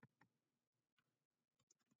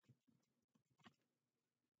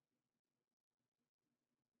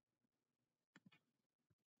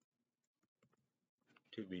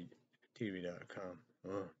 TV.com.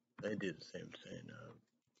 Oh, they do the same thing.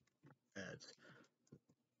 Ads.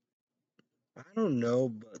 I don't know,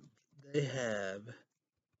 but they have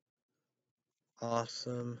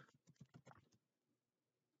awesome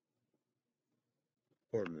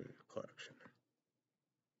horror movie collection.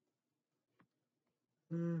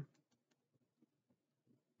 I'm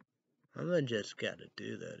gonna just gotta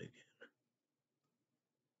do that again.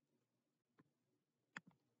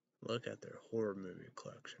 Look at their horror movie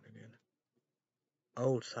collection again.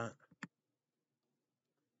 Oh,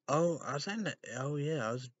 I was saying that. Oh yeah,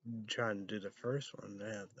 I was trying to do the first one. They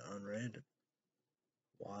have the unrated.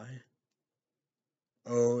 Why?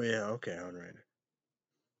 Oh yeah, okay, unrated.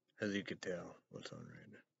 As you could tell, what's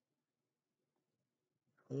unrated.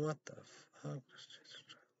 What the fuck?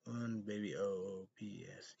 One baby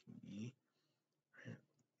OOPSE.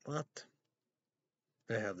 What?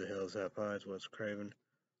 They have the Hills Have Eyes. What's Craven?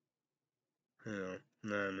 No.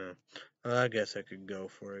 I guess I could go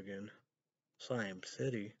for it again. Slime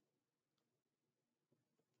City.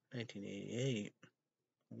 1988.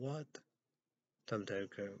 What? Sometimes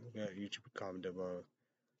we got YouTube comment above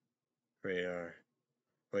radar.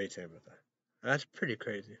 What do you say about that? That's pretty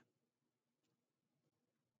crazy.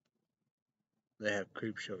 They have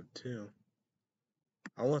Creepshow too.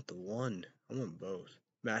 I want the one. I want both.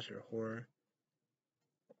 Master Horror.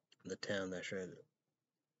 The Town That Shredded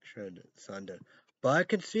Sunday. But I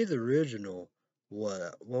can see the original.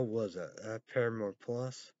 What was it? Paramore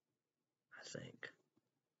Plus? I think.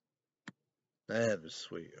 They have a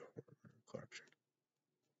sweet horror collection.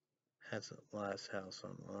 Has the Last House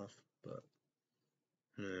on Off, but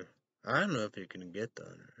I don't know if you can get the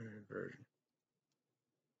unrated version.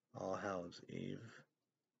 All Hallows Eve.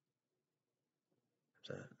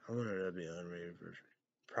 I wonder if that'd be an unrated version.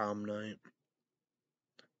 Prom Night.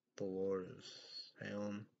 The Lord of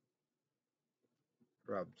Salem.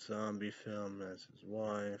 Rob Zombie film as his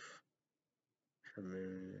wife.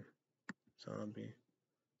 Tremere Zombie.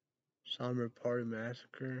 Summer Party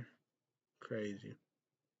Massacre. Crazy.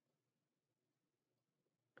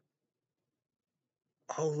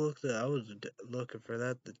 Oh, look, that I was looking for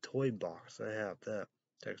that. The toy box. I have that.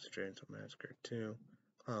 Texas Chainsaw Massacre 2.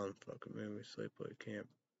 Clown fucking movie. Sleepaway Camp.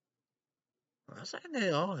 I think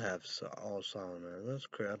they all have all Silent Night. That's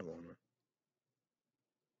incredible. Man.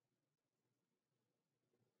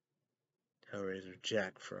 Hellraiser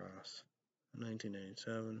Jack Frost.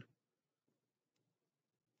 1997.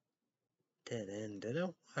 Dead End. Did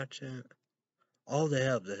I watch that? Oh, they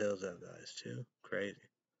have The Hills Have Eyes too. Crazy.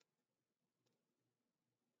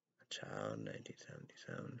 A Child.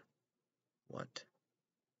 1977. What?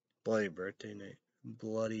 Bloody Birthday.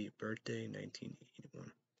 Bloody Birthday.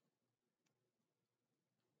 1981.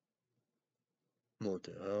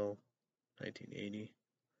 Motel. 1980.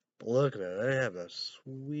 But look at that. They have a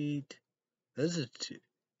sweet. This is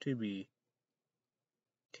Tubi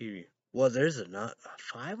TV. Well, there's a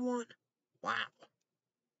 5 one? Wow.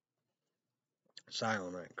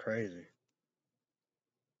 Silent Night. Crazy.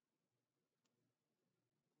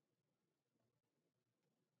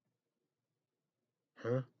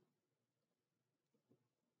 Huh?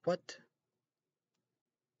 What?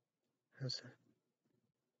 That's a,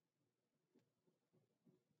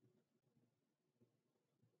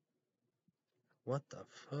 what the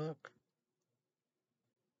fuck?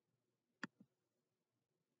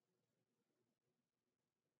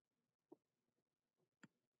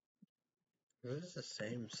 Is this the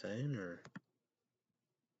same scene or?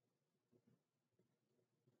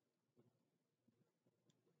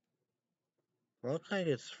 Looks like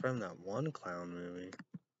it's from that one clown movie.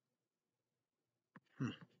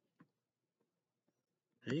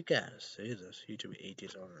 You gotta see this. YouTube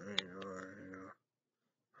 80s unrated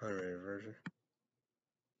version.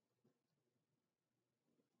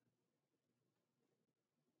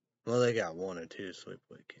 Well, they got 1 and 2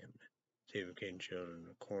 Sleepaway Camp. Stephen King Children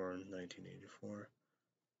of Corn, 1984.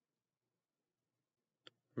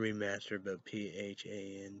 Remastered by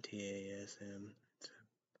PHANTASM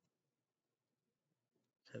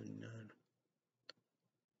 79.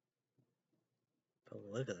 But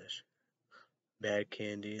look at this. Bad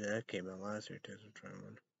Candy, that came out last year,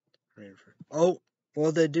 2021. Oh,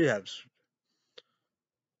 well, they do have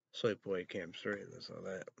Sleepaway Camp 3, that's all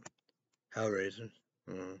that. Hellraiser.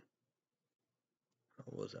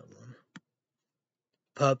 What was that one?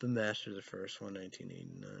 Puppet Master, the first one,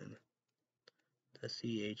 1989. The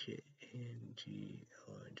CHANGLIG.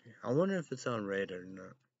 I wonder if it's on Rated or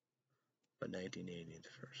not. But 1980, the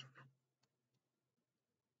first one.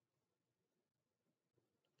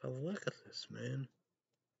 But look at this, man.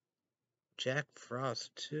 Jack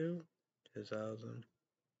Frost 2, 2000.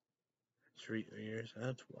 3 years,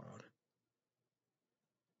 that's wild.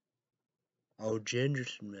 Oh, Ginger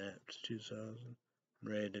Snaps 2000.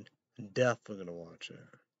 Rated. Definitely gonna watch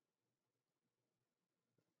that.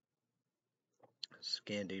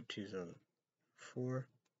 Scandeep 2004.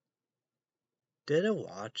 Did I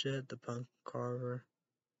watch it? The Punk Carver?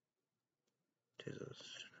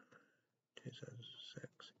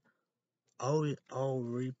 2006. Oh,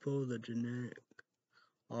 Repo, the generic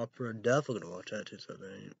opera. Definitely gonna watch that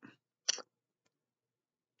 2008.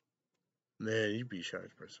 Man, you'd be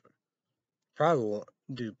sharp person. Probably won't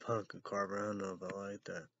do Punk and Carver. I don't know if I like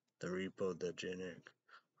that. The Repo, the generic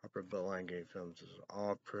opera, but Lion Gate Films is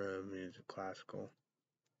opera, music, classical,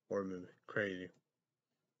 or movie. Crazy.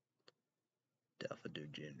 Definitely do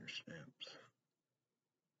Ginger Snaps.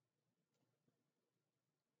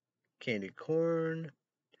 Candy Corn,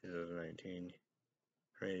 2019.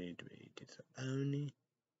 Ready to be Disappointed.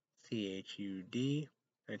 CHUD,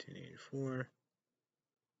 1984.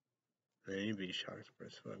 Ready to be Sharks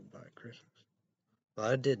First Fuck by Christmas.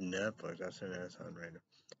 Well, I did Netflix. That's an Amazon random.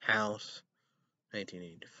 House,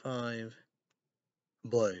 1985.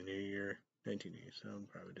 Bloody New Year, 1987.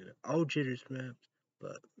 Probably did it. Oh, Jitter Snaps,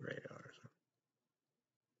 but Radar.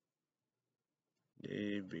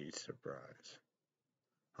 You'd be surprised.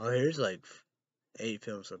 Oh, here's like 8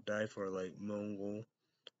 films to die for, like Mongol,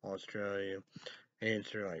 Australia,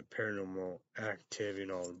 Answer, like Paranormal Activity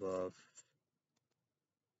and all above.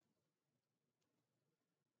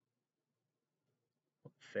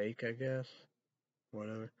 Fake, I guess.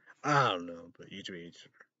 Whatever. I don't know, but YouTube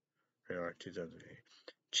Radar 2008.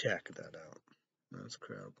 Check that out. That's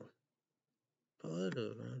incredible. But look at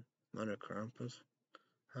it, man. Minor Krampus.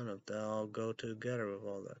 I don't know if they all go together with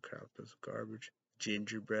all that Krampus garbage.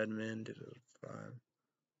 Gingerbread Man, 2005.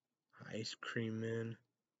 Ice Cream Man.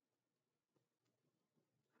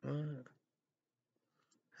 What?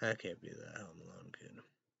 That can't be that Home Alone kid.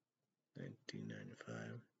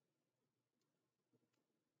 1995.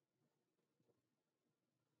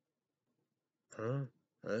 Huh?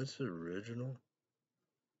 That's original?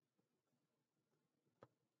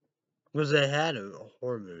 Because they had a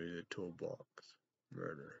horror movie, The Toolbox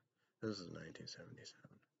Murder. This is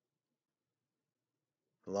 1977.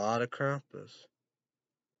 A lot of Krampus.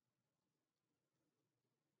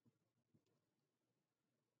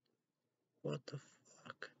 What the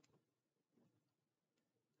fuck?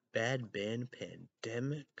 Bad Band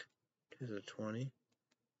Pandemic? 2020?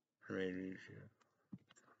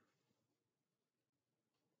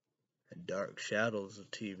 Dark Shadows, a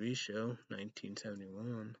TV show,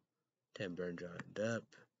 1971. Tim Burton, Johnny Depp.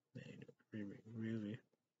 Movie.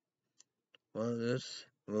 Well,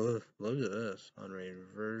 look at this.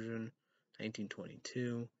 Unrated version,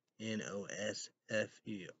 1922. NOSFERATU.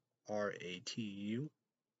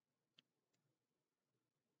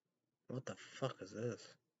 What the fuck is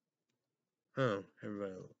this? Oh,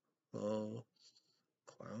 everybody loves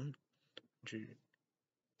clown.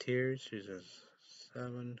 Tears, she says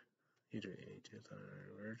 7. You do 82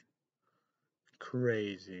 word.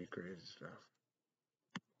 Crazy stuff.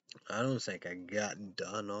 I don't think I got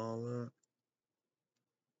done all that.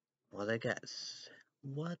 Well, they got.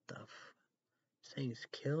 What the thing's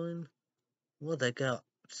killing? Well, they got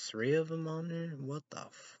 3 of them on there? What the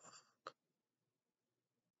fuck?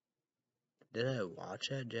 Did I watch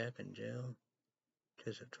that Jack in Jail?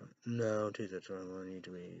 No, 2021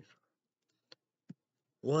 YouTube.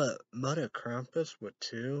 What? Mother Krampus with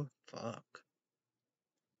 2? Fuck.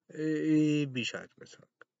 Be shocked with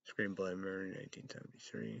fuck. Screenplay Murder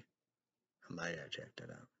 1973. I might gotta check that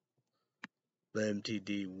out. But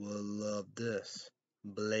MTD will love this.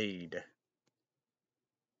 Blade.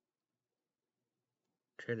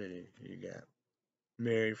 Trinity, you got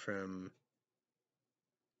Mary from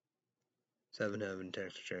Seven Heaven,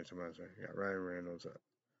 Texas Chainsaw Massacre. You got Ryan Reynolds.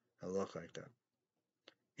 I look like that.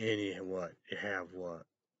 And you have what?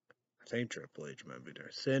 I think Triple H might be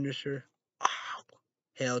there. Sinister. Oh,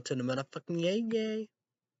 hell to the motherfucking yay.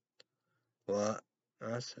 What?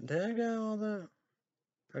 Did I got all that?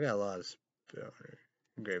 I got a lot of stuff here.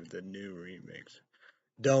 Grave the new remakes.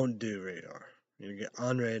 Don't do radar. You get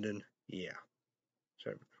unrated. Yeah.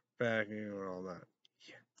 Start back and all that.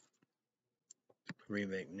 Yeah.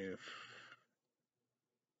 Remake new.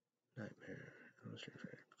 Nightmare.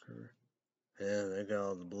 Yeah, they got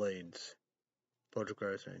all the blades.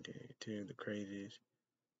 Poltergeist 1982, The Crazies.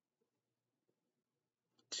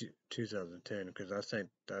 2010, because I think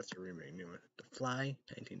that's the remake new one. The Fly,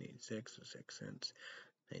 1986, The Sixth Sense,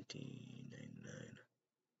 1999.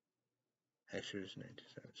 Extras,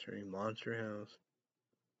 1973. Monster House.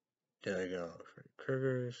 Then I got Freddy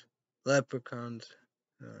Krueger's. Leprechauns.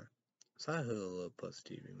 Saw Hulu plus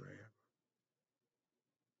TV might have.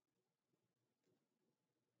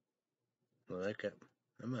 Well,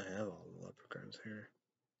 I might have all the Leprechauns here.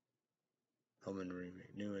 Hellman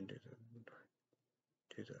remake, new one,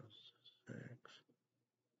 2006.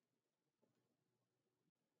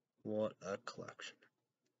 What a collection.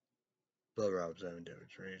 Bill Rob's Evan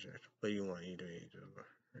David's Razor. What you want, you do it.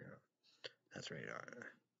 Yeah, that's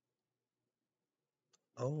radar.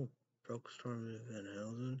 Oh, Broke Storm Van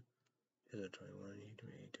Helsing. Is it 21? You do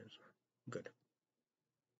it. Good.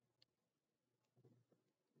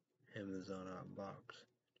 Amazon Hot Box.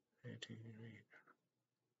 18 read.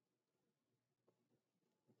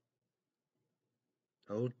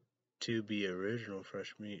 Oh, to be original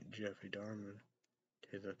fresh meat, Jeffrey Dahmer.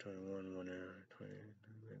 2021, 1 hour, 20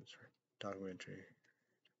 minutes. Documentary.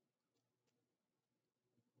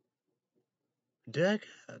 Did I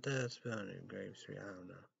get that found in Grave Street? I don't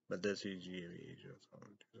know. But this is GV.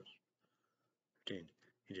 15.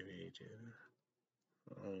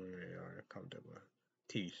 Only radar. Comfortable.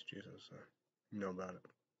 Tease. Jesus. You know about it.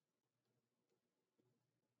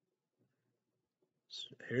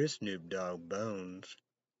 Here's Snoop Dogg Bones.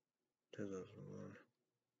 2001.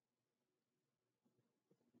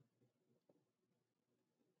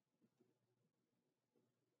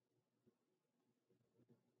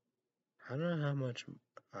 I don't know how much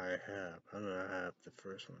I have. I don't know I have the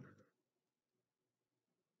first one.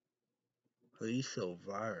 Lethal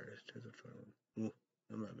Virus. 2021. Ooh,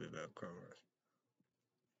 that might be about Chromos.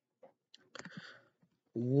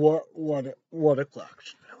 What a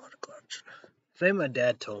collection. What a collection. Say my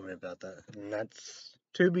dad told me about that. And that's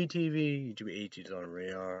Tubi TV, YouTube 80s on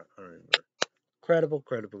radar. I don't remember. Credible.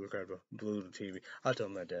 Blue TV. I'll tell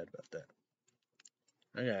my dad about that.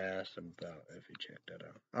 I gotta ask him about if he checked that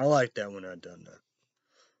out. I like that when I done that.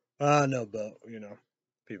 I know, but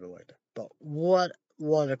people like that. But what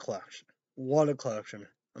a collection. What a collection.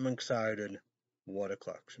 I'm excited. What a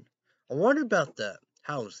collection. I wonder about that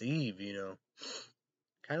House Eve,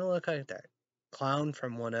 Kind of look like that clown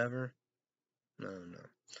from whatever. No.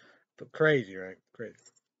 But crazy, right? Crazy.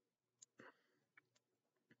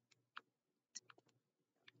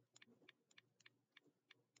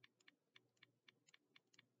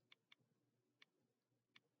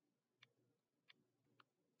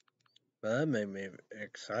 But that made me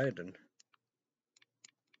excited.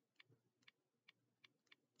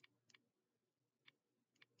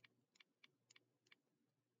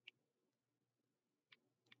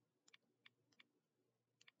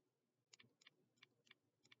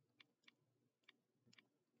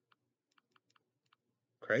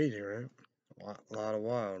 Crazy, right? A lot of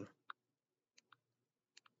wild.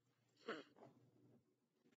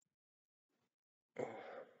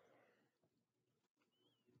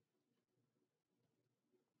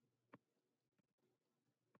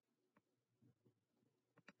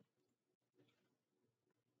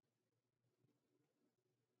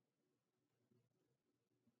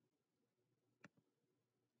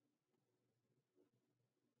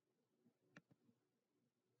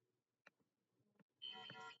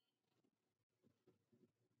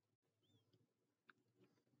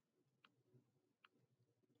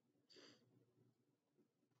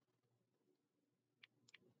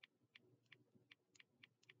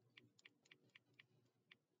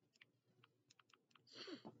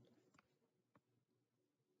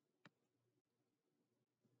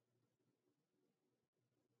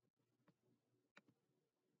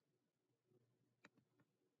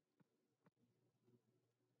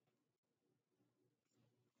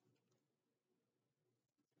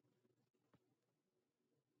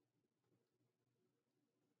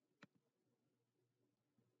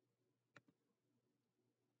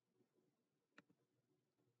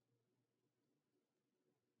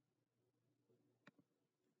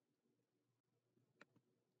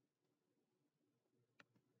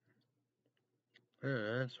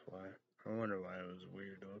 Yeah, that's why. I wonder why it was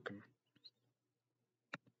weird looking.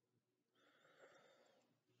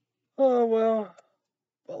 Oh well,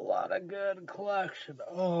 a lot of good collection.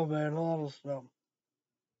 Oh man, a lot of stuff.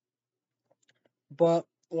 But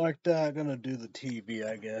like that, gonna do the TV,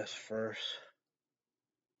 I guess, first.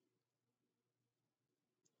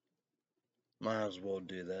 Might as well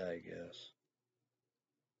do that, I guess.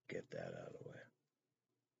 Get that out of the way.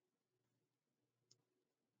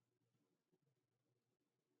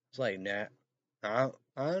 It's like I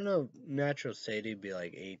don't know. Natural Sadie be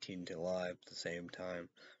like 18 to live at the same time.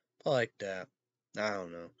 But like that. I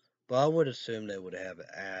don't know. But I would assume they would have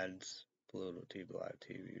ads. Pluto TV Live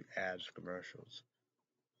TV ads commercials.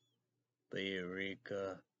 The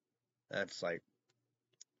Eureka. That's like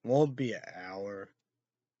won't be an hour,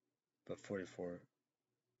 but 44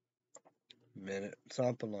 minutes,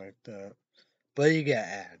 something like that. But you get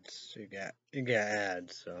ads. You get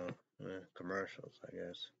ads. So commercials, I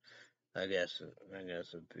guess. I guess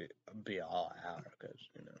it'd be all hour because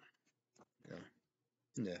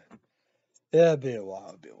yeah. Yeah, it'd be a while.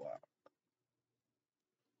 It'd be a while.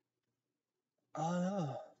 I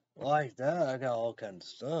know. Like that, I got all kinds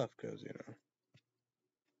of stuff because if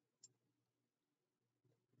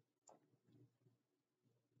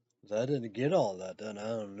I didn't get all that done, I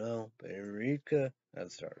don't know. But Eureka,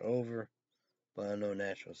 I'd start over. But I know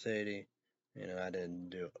Natural City. I didn't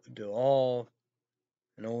do all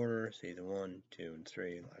in order. Season 1, 2, and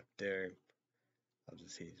 3, like there. Up to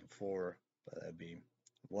season 4, but that'd be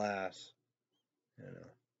last. You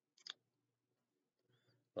know,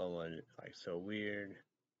 but one like so weird.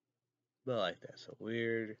 But like that so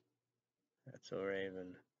weird. That's so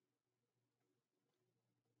Raven.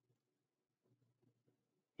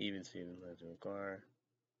 Even Steven lives in a car.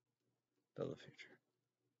 Build a future.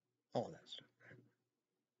 All that stuff.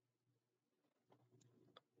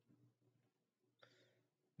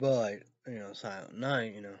 But like, Silent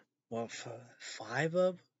Night, what, 5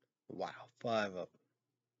 of? Wow, 5 of.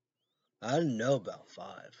 I didn't know about 5.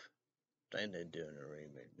 I think they're doing a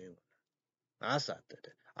remake new one. I thought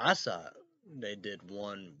they did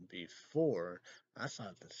one before. I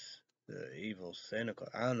thought the evil Santa Claus.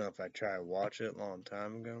 I don't know if I tried to watch it a long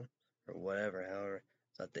time ago or whatever. However,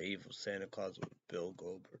 I thought the evil Santa Claus was Bill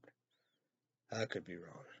Goldberg. I could be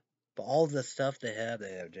wrong. But all the stuff they have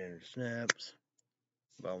Ginger Snaps.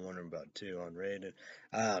 But I'm wondering about 2 unrated.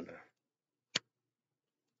 I don't know.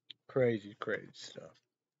 Crazy, crazy stuff.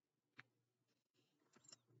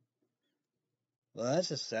 Well, that's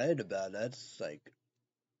just sad about it. That's like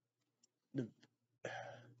the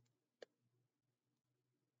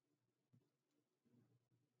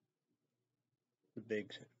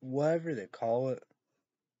big, whatever they call it,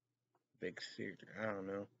 big secret. I don't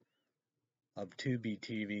know. Of Tubi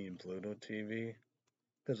TV and Pluto TV.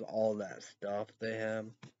 Because all that stuff they have.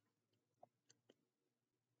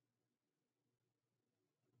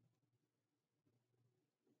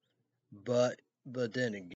 But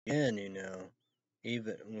then again,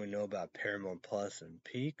 even we know about Paramount Plus and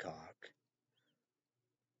Peacock.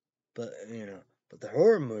 But but the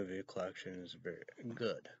horror movie collection is very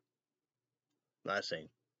good. I think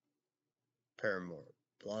Paramount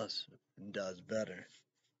Plus does better.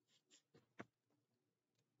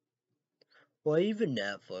 Well, even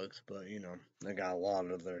Netflix, but they got a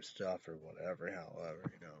lot of their stuff or whatever. However,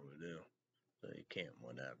 we do, so you can't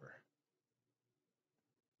whatever.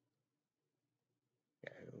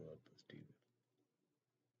 Yeah, who love this TV?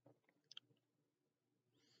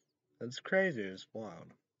 It's crazy. It's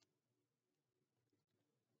wild.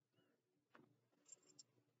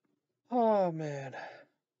 Oh man.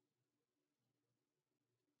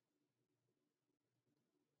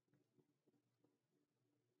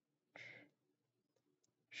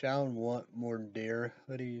 Shawn want more deer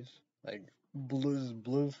hoodies. Like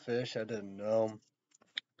bluefish, I didn't know.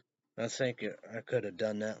 I think I could have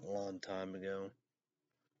done that a long time ago.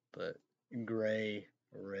 But gray,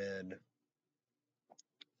 red.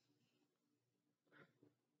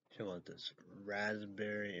 She want this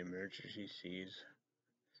raspberry emergency seeds.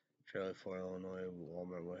 Charlie Fort, Illinois,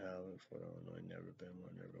 Walmart will have it. Fort, Illinois, never been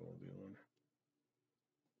one, never will be one.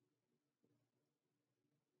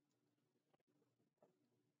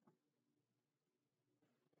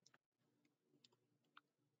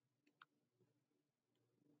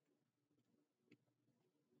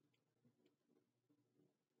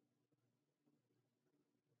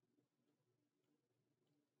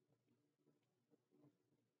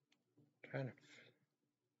 Trying to.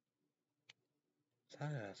 I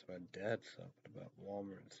had to ask my dad something about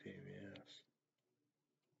Walmart and CVS.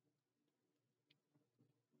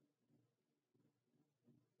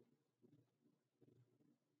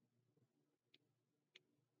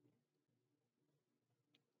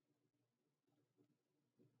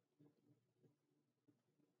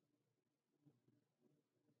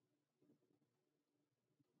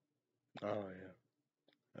 Oh yeah,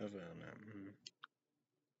 I found that.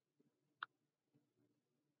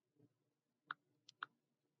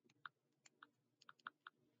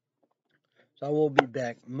 So I will be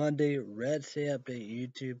back Monday. Red Say Update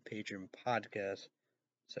YouTube, Patreon podcast.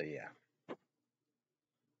 So yeah.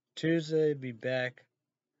 Tuesday be back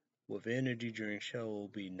with energy drink show. Will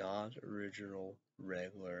be not original,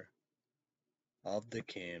 regular, of the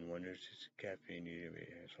can. Wonders caffeine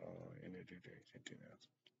energy drinks in 2000.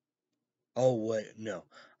 Oh wait, no.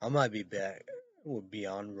 I might be back with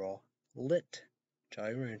Beyond Raw Lit.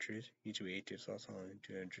 Jolly Ranchers, each with 18 sauce on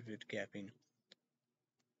 250 caffeine.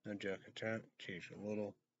 No joke, I try to change a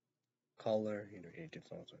little color, 18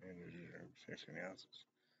 sauce on energy drink, 16 ounces.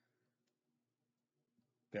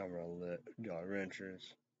 Beyond Raw Lit, Jolly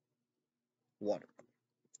Ranchers, water.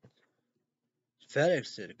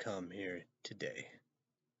 FedEx did come here today.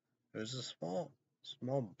 It was a small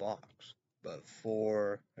box, but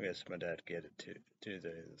I guess my dad get it Tuesday,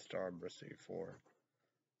 the Starburst 4,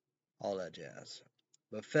 all that jazz.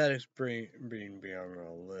 But FedEx bring Beyond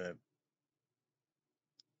Raw Lit,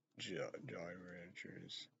 Jolly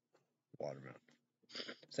Ranchers, watermelon.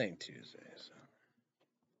 Same Tuesday, so.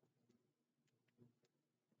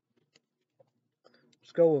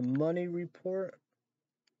 Let's go with money report.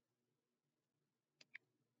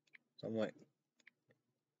 So I'm like,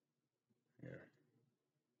 yeah.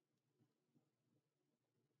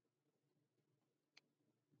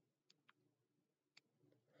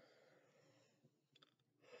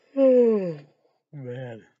 Oh,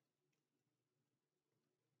 man.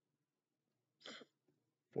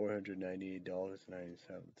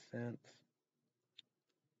 $498.97.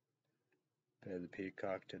 Pay the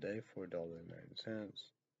Peacock today, $4.09.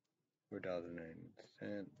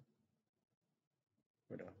 $4.90.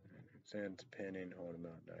 $4.90. Pending on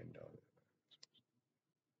about $9.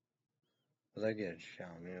 Well, I get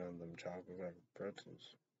Xiaomi on them chocolate covered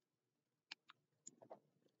pretzels.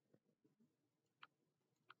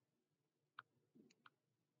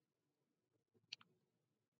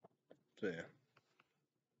 So yeah.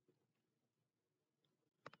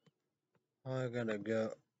 I gotta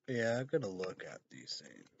go. Yeah, I gotta look at these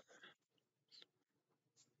things.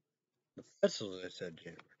 The pretzels I said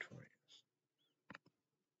January 20th.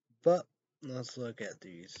 But let's look at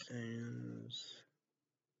these things.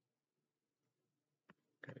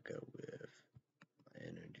 Gotta go with my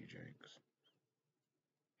energy drinks.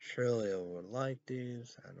 Surely I would like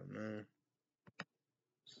these. I don't know.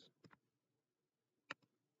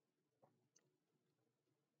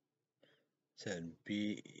 Said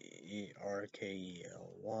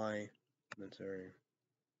Berkely, Missouri.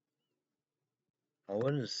 I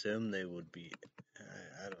wouldn't assume they would be.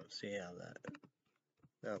 I don't see how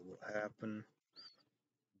that will happen,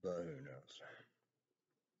 but who knows?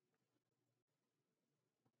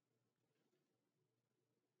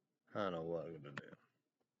 I don't know what I'm gonna do.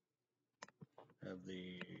 Have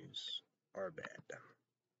these are bad.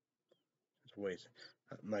 waste.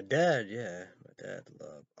 My dad, yeah, my dad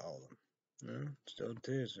loved all of them. No, still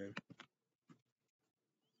do, soon.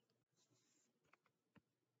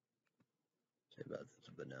 Say about this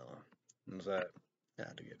vanilla. What's that?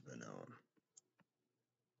 Had to get vanilla.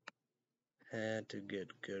 Had to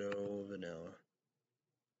get good old vanilla.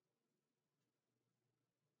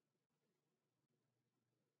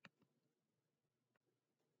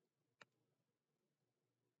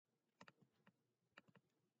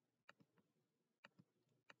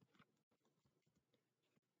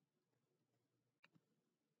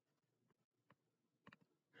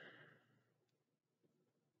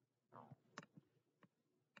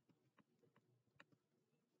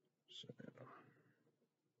 So,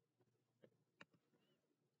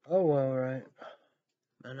 oh, well, right.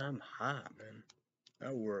 Man, I'm hot, man.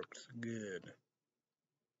 That works good.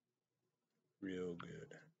 Real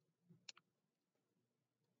good.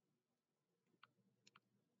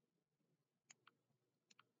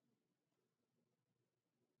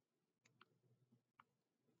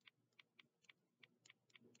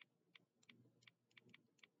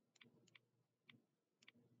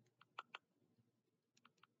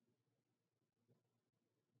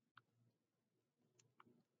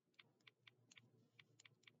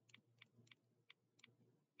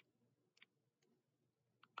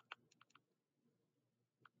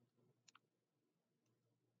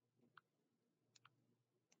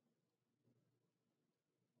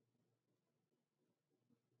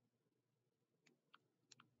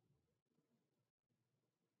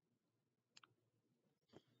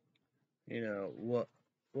 You know, what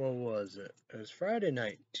was it? It was Friday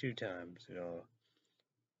night 2 times,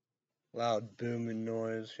 Loud booming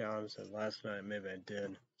noise. Sean said last night, maybe I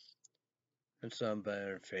did. And some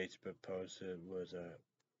better Facebook posted was a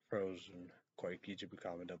frozen Quake YouTube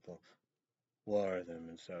comment up water them,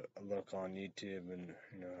 and so I look on YouTube and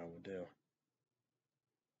you know how we do.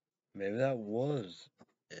 Maybe that was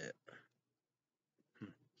it.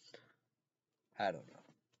 I don't know.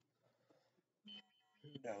 Who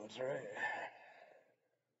knows, right?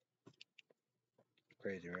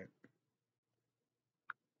 Crazy, right?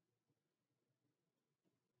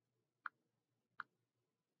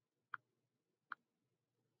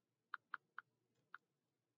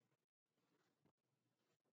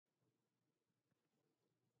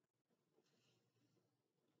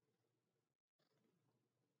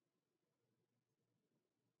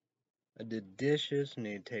 I did dishes,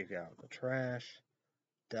 need to take out the trash.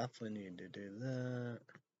 Definitely need to do that.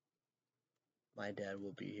 My dad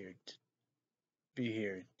will be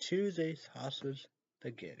here Tuesday, sausage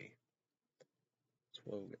spaghetti. That's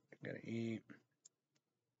what we're gonna eat.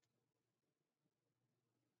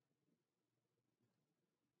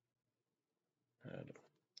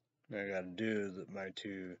 I gotta do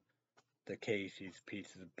the Casey's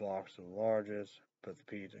pieces box the largest. Put the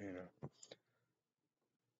pizza,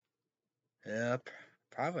 Yeah,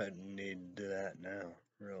 probably need to do that now.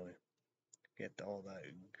 Really, get all that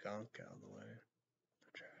gunk out of the way.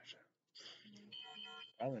 The trash.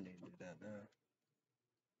 Probably need to do that now.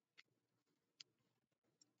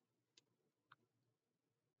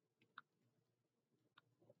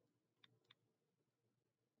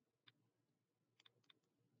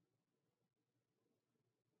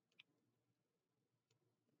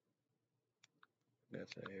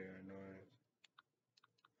 That's a ear noise.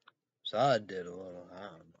 So I did a little. I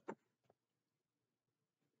don't know.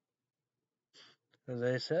 Cause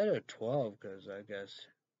they said at 12, cause I guess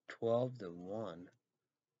 12-1.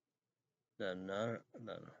 The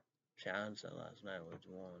Johnson last night was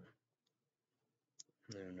 1.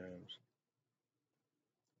 Who knows?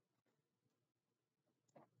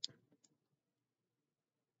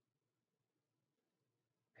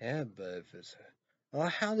 Yeah, but if it's well,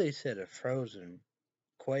 how they said a frozen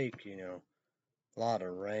quake, a lot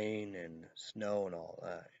of rain and snow and all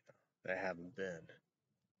that, they haven't been.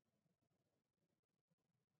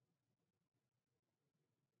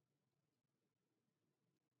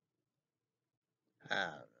 I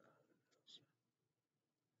don't know.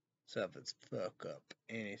 So if it's fuck up,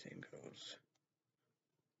 anything goes.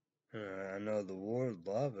 I know the world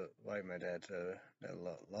love it, like my dad said, they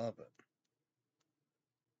love it.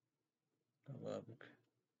 I love it.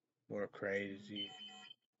 More crazy,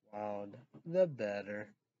 wild, the better.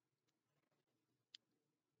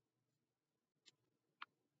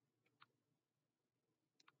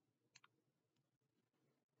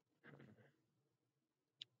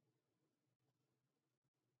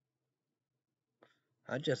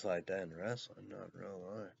 I just like that in wrestling, not in real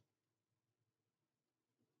life.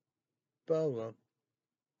 But well,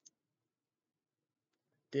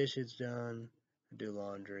 dishes done. I do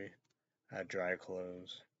laundry. I dry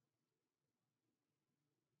clothes.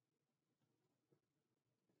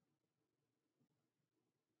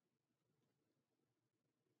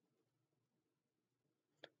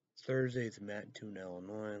 Thursday's Mattoon,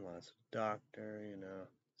 Illinois. Lots of doctor,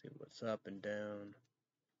 see what's up and down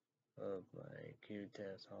of my Q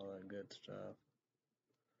test, all that good stuff.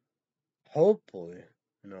 Hopefully,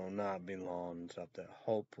 not be long and stuff that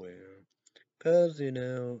hopefully, because,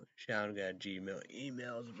 Sean got Gmail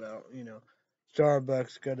emails about,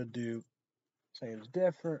 Starbucks got to do things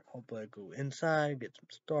different. Hopefully I go inside, get some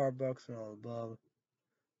Starbucks and all above.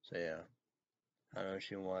 So yeah, I know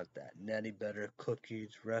she wants that Netty Better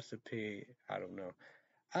cookies recipe. I don't know.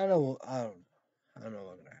 I don't know what's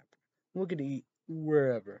gonna happen. We could eat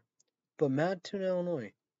wherever. But Mattoon,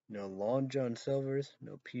 Illinois, no Long John Silver's,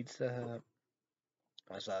 no Pizza Hut.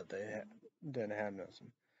 I thought they didn't have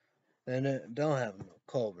nothing. They don't have no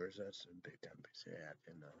Culver's. That's a big time pizza. Yeah,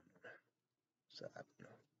 So I don't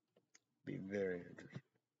know. Be very interesting.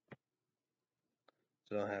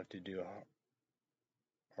 So don't have to do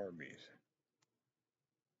Arby's.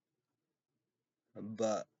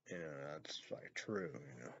 But, that's like true,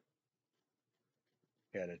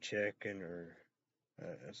 Got a chicken or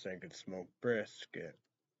a second smoked brisket.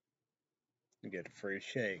 You get a free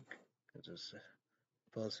shake. Because it's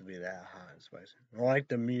supposed to be that hot and spicy. I like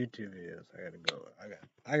the YouTube videos. I gotta go.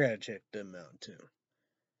 I gotta check them out too.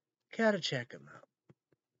 Gotta check them out.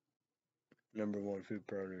 #1 food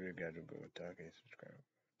pro review. Gotta go with Taki. Subscribe.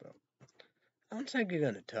 But I don't think you're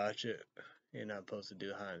gonna touch it. You're not supposed to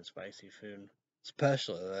do hot and spicy food,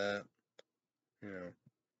 especially that.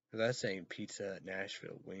 Cause I saying Pizza at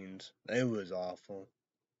Nashville Wings. It was awful.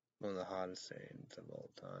 One of the hottest sayings of all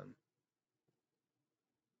time.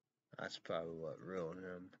 That's probably what ruined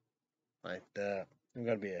him. Like that. It's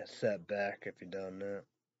gonna be a setback if you done that.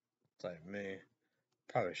 It's like me.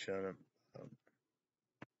 Probably shouldn't.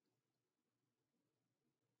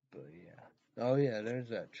 But yeah. Oh yeah, there's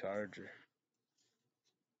that charger.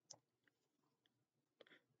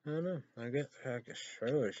 I don't know. I guess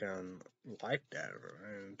surely sound like that.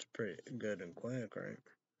 Right? It's pretty good and quick, right?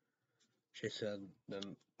 She said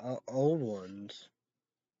the old ones,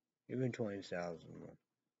 even 20,000 will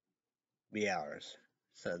be hours.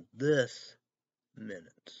 Said this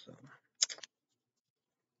minutes. So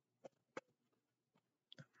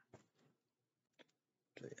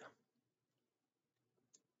yeah.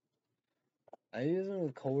 I usually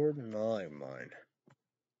record and I like mine.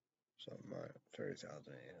 So mine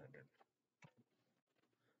 30,800.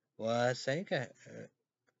 Well, I think I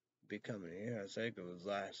becoming here. I think it was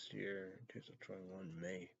last year, 2021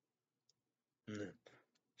 May.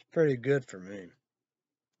 It's pretty good for me.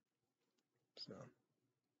 So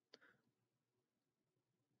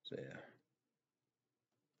yeah.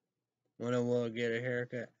 When I will get a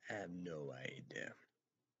haircut, I have no idea.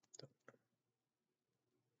 So,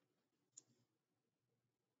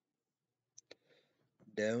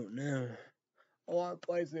 don't know. I want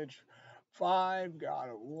PlayStation 5, God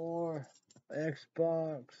of War,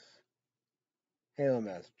 Xbox, Halo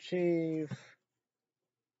Master Chief,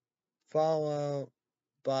 Fallout,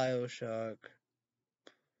 Bioshock.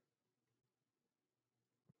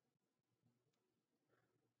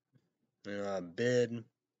 I bid.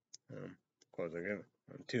 Of course, I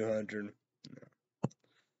get 200.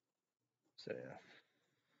 So yeah.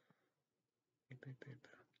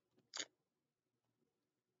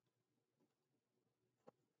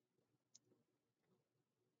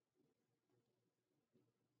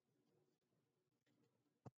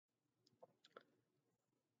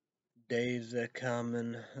 Days that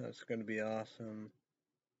coming. That's gonna be awesome.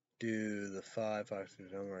 Do the 5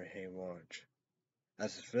 Foxes Don't Worry, Hey Watch.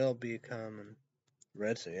 SFL be coming.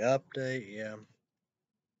 Red Sea update, yeah.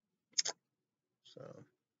 So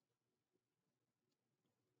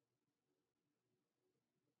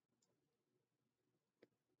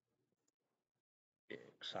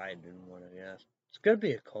excited one, I guess. It's gonna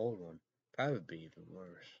be a cold one. Probably be even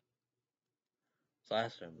worse.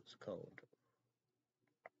 Last time it was cold.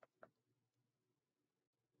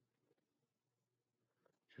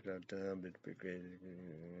 Should have done, but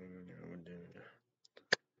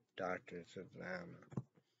doctor says I don't know.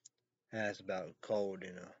 That's about cold,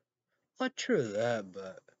 Well, true that,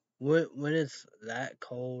 but when it's that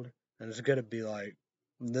cold, and it's gonna be like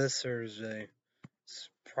this Thursday, it's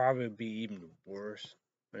probably be even worse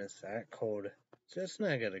when it's that cold. So it's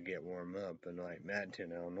not gonna get warm up in like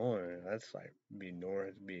Mattoon, Illinois. That's like be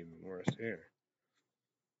north, be even worse here.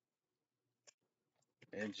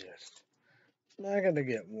 It just not gonna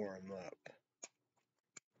get warm up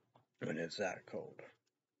when it's that cold.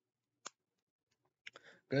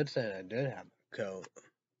 Good thing I did have a coat.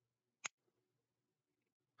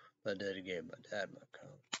 I did give my dad my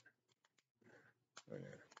coat.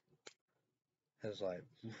 It's like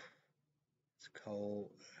it's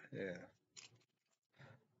cold, yeah.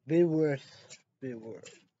 Be worse. Be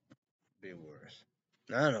worse. Be worse.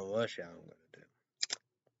 I don't know what y'all gonna do.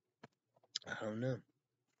 I don't know.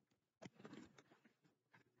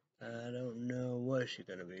 I don't know what she's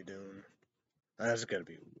gonna be doing. That's gonna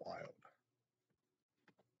be wild.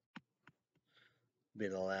 Be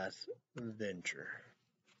the last venture.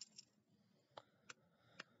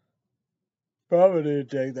 Probably need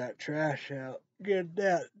to take that trash out. Get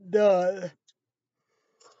that done.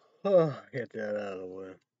 Oh, get that out of the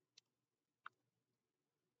way.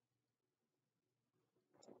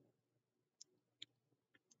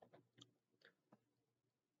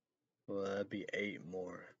 Well, that'd be 8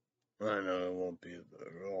 more. I know it won't be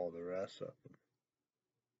all the rest of them.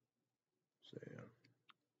 So, yeah.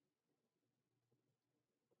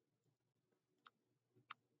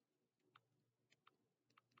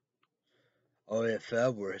 Oh, yeah,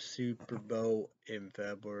 February. Super Bowl in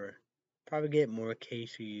February. Probably get more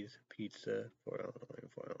Casey's pizza for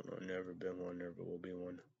Illinois. Never been one, never will be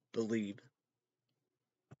one. Believe.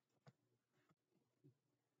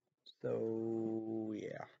 So,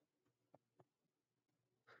 yeah.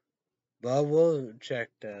 But we'll check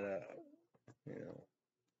that out, you know,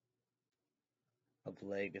 of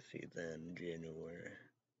Legacy then, January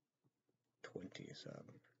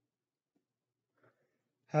 27th.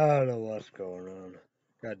 I don't know what's going on.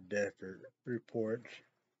 Got different reports.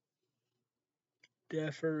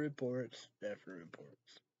 Different reports.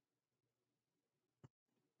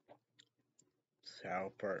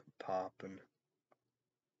 South Park popping.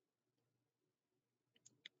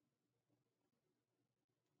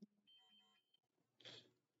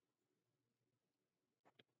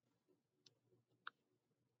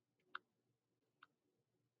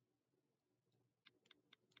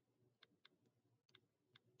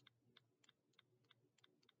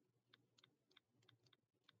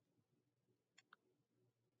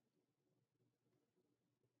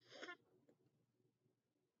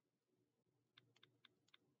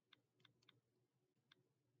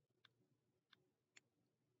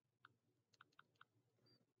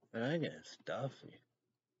 And I get stuffy.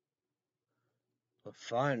 But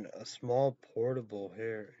find a small portable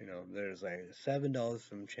here, there's like $7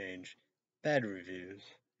 some change. Bad reviews,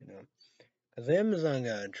 Because Amazon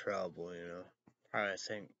got in trouble, Probably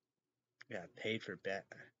think got paid for bad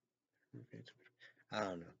reviews. I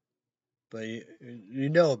don't know. But you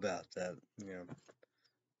know about that,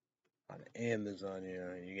 on Amazon,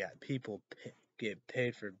 you got people get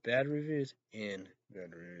paid for bad reviews and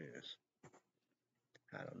good reviews.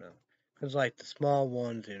 I don't know. Because, like, the small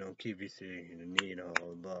ones, QVC, Need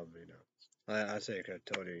all above, I say, I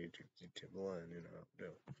told you, YouTube one,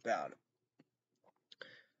 do about it.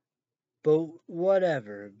 But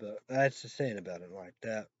whatever, but that's the saying about it like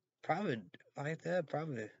that. Probably, like that,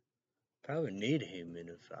 probably need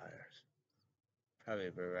humidifiers. Probably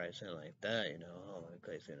be right saying like that, all the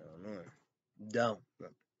place in Illinois. Don't.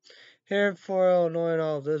 Here for Illinois and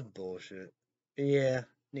all this bullshit. Yeah,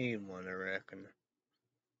 need one, I reckon.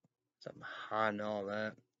 Something hot and all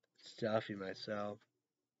that. Stuffy myself.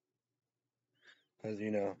 Because,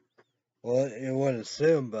 well, it wasn't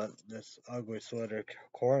soon, but this ugly sweater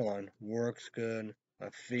Coraline works good. My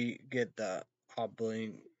feet get the hot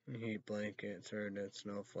heat blankets or the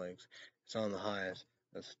snowflakes. It's on the highest.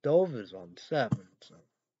 The stove is on 7, so.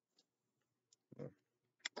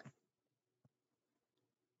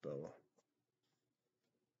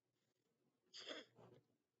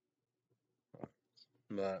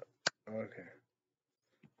 But, okay.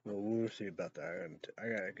 Well, we'll see about that. I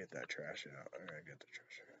gotta get that trash out.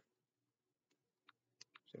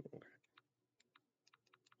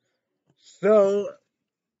 So,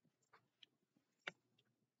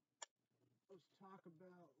 let's talk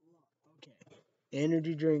about, okay.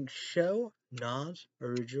 Energy drink show, NOS,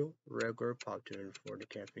 original, regular, pop 240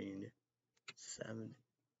 caffeine,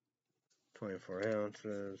 24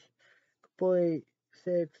 ounces, complete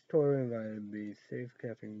 6, taurine, vitamin B6,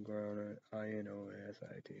 caffeine, groundnut, INOS,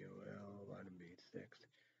 ITOL, vitamin B6,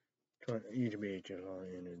 20, each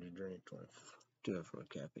energy drink, 24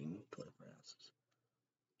 caffeine, 24 ounces.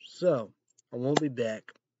 So, I won't be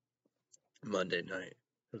back Monday night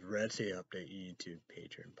with Red Sea Update, YouTube,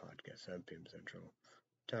 Patreon, podcast, 7 p.m. Central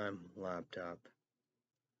Time, laptop.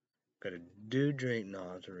 Got a do drink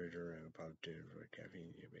NOS original pop 2 for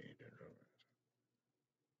caffeine.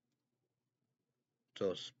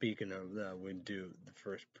 So speaking of that, we do the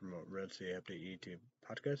first promote Red Sea Update YouTube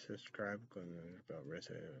podcast. Subscribe about Red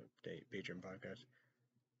Sea Update Patreon podcast.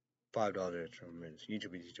 $5 extra minutes.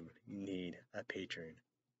 YouTube. You need a Patreon.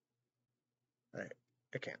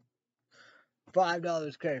 I can't.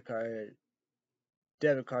 $5 credit card,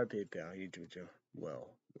 debit card, PayPal, YouTube.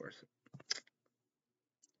 Well worth it.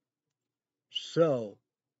 So,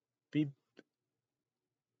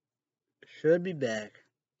 should be back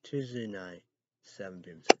Tuesday night, 7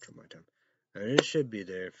 p.m. Central my time. And it should be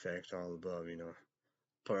there, effects all above,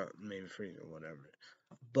 maybe free or whatever.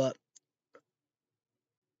 But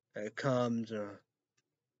it comes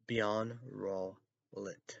Beyond Raw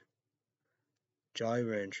Lit, Jolly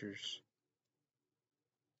Ranchers,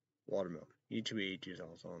 Watermelon, YouTube juice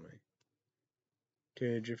also on me.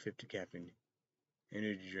 250 caffeine,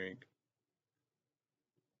 energy drink,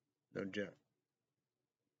 no junk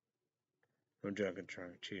and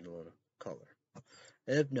trying to cheat a little color.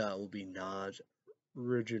 If not, it will be NOS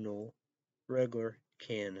Original Regular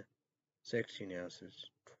Can, 16 ounces.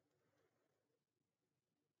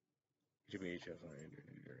 YouTube juice on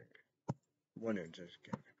energy drink. 1 ounce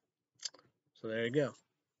caffeine. So there you go.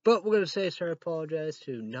 But we're going to say sorry, apologize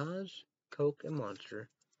to NOS, Coke, and Monster.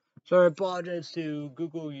 Sorry, apologize to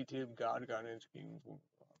Google, YouTube, God, Instagram,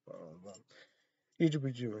 YouTube,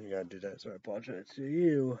 when you gotta do that. So I apologize to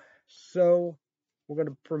you. So we're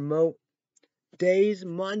gonna promote days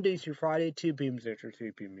Monday through Friday, 2 p.m. Central,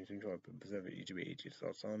 3 p.m. Central, Pacific, YouTube, AT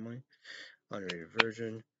Sauce Online, unrated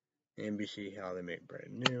version, NBC, How They Make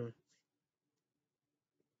Bread New.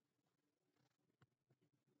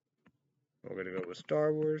 We're gonna go with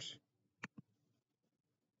Star Wars.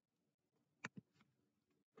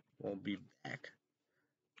 We'll be back.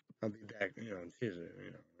 I'll be back, on Tuesday,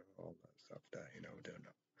 all that stuff that, we don't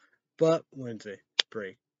know. But Wednesday,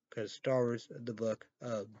 break, because Star Wars, the book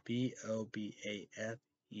of Bobafett.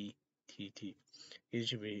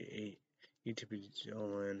 YouTube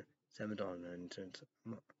online, $7.09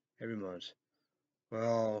 every month.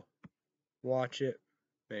 Well, watch it.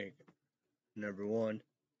 Make number 1,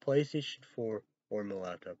 PlayStation 4 or my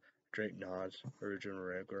laptop. Drake NOS Original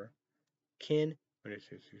Regular. Can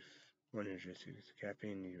 160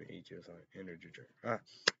 caffeine, you eat just like energy drink.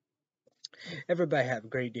 Everybody have a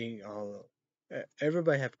great day.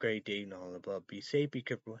 Everybody have a great day and all above. Be safe, be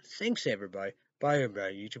careful. Thanks everybody. Bye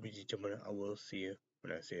everybody. YouTube. I will see you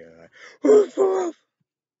when I see you.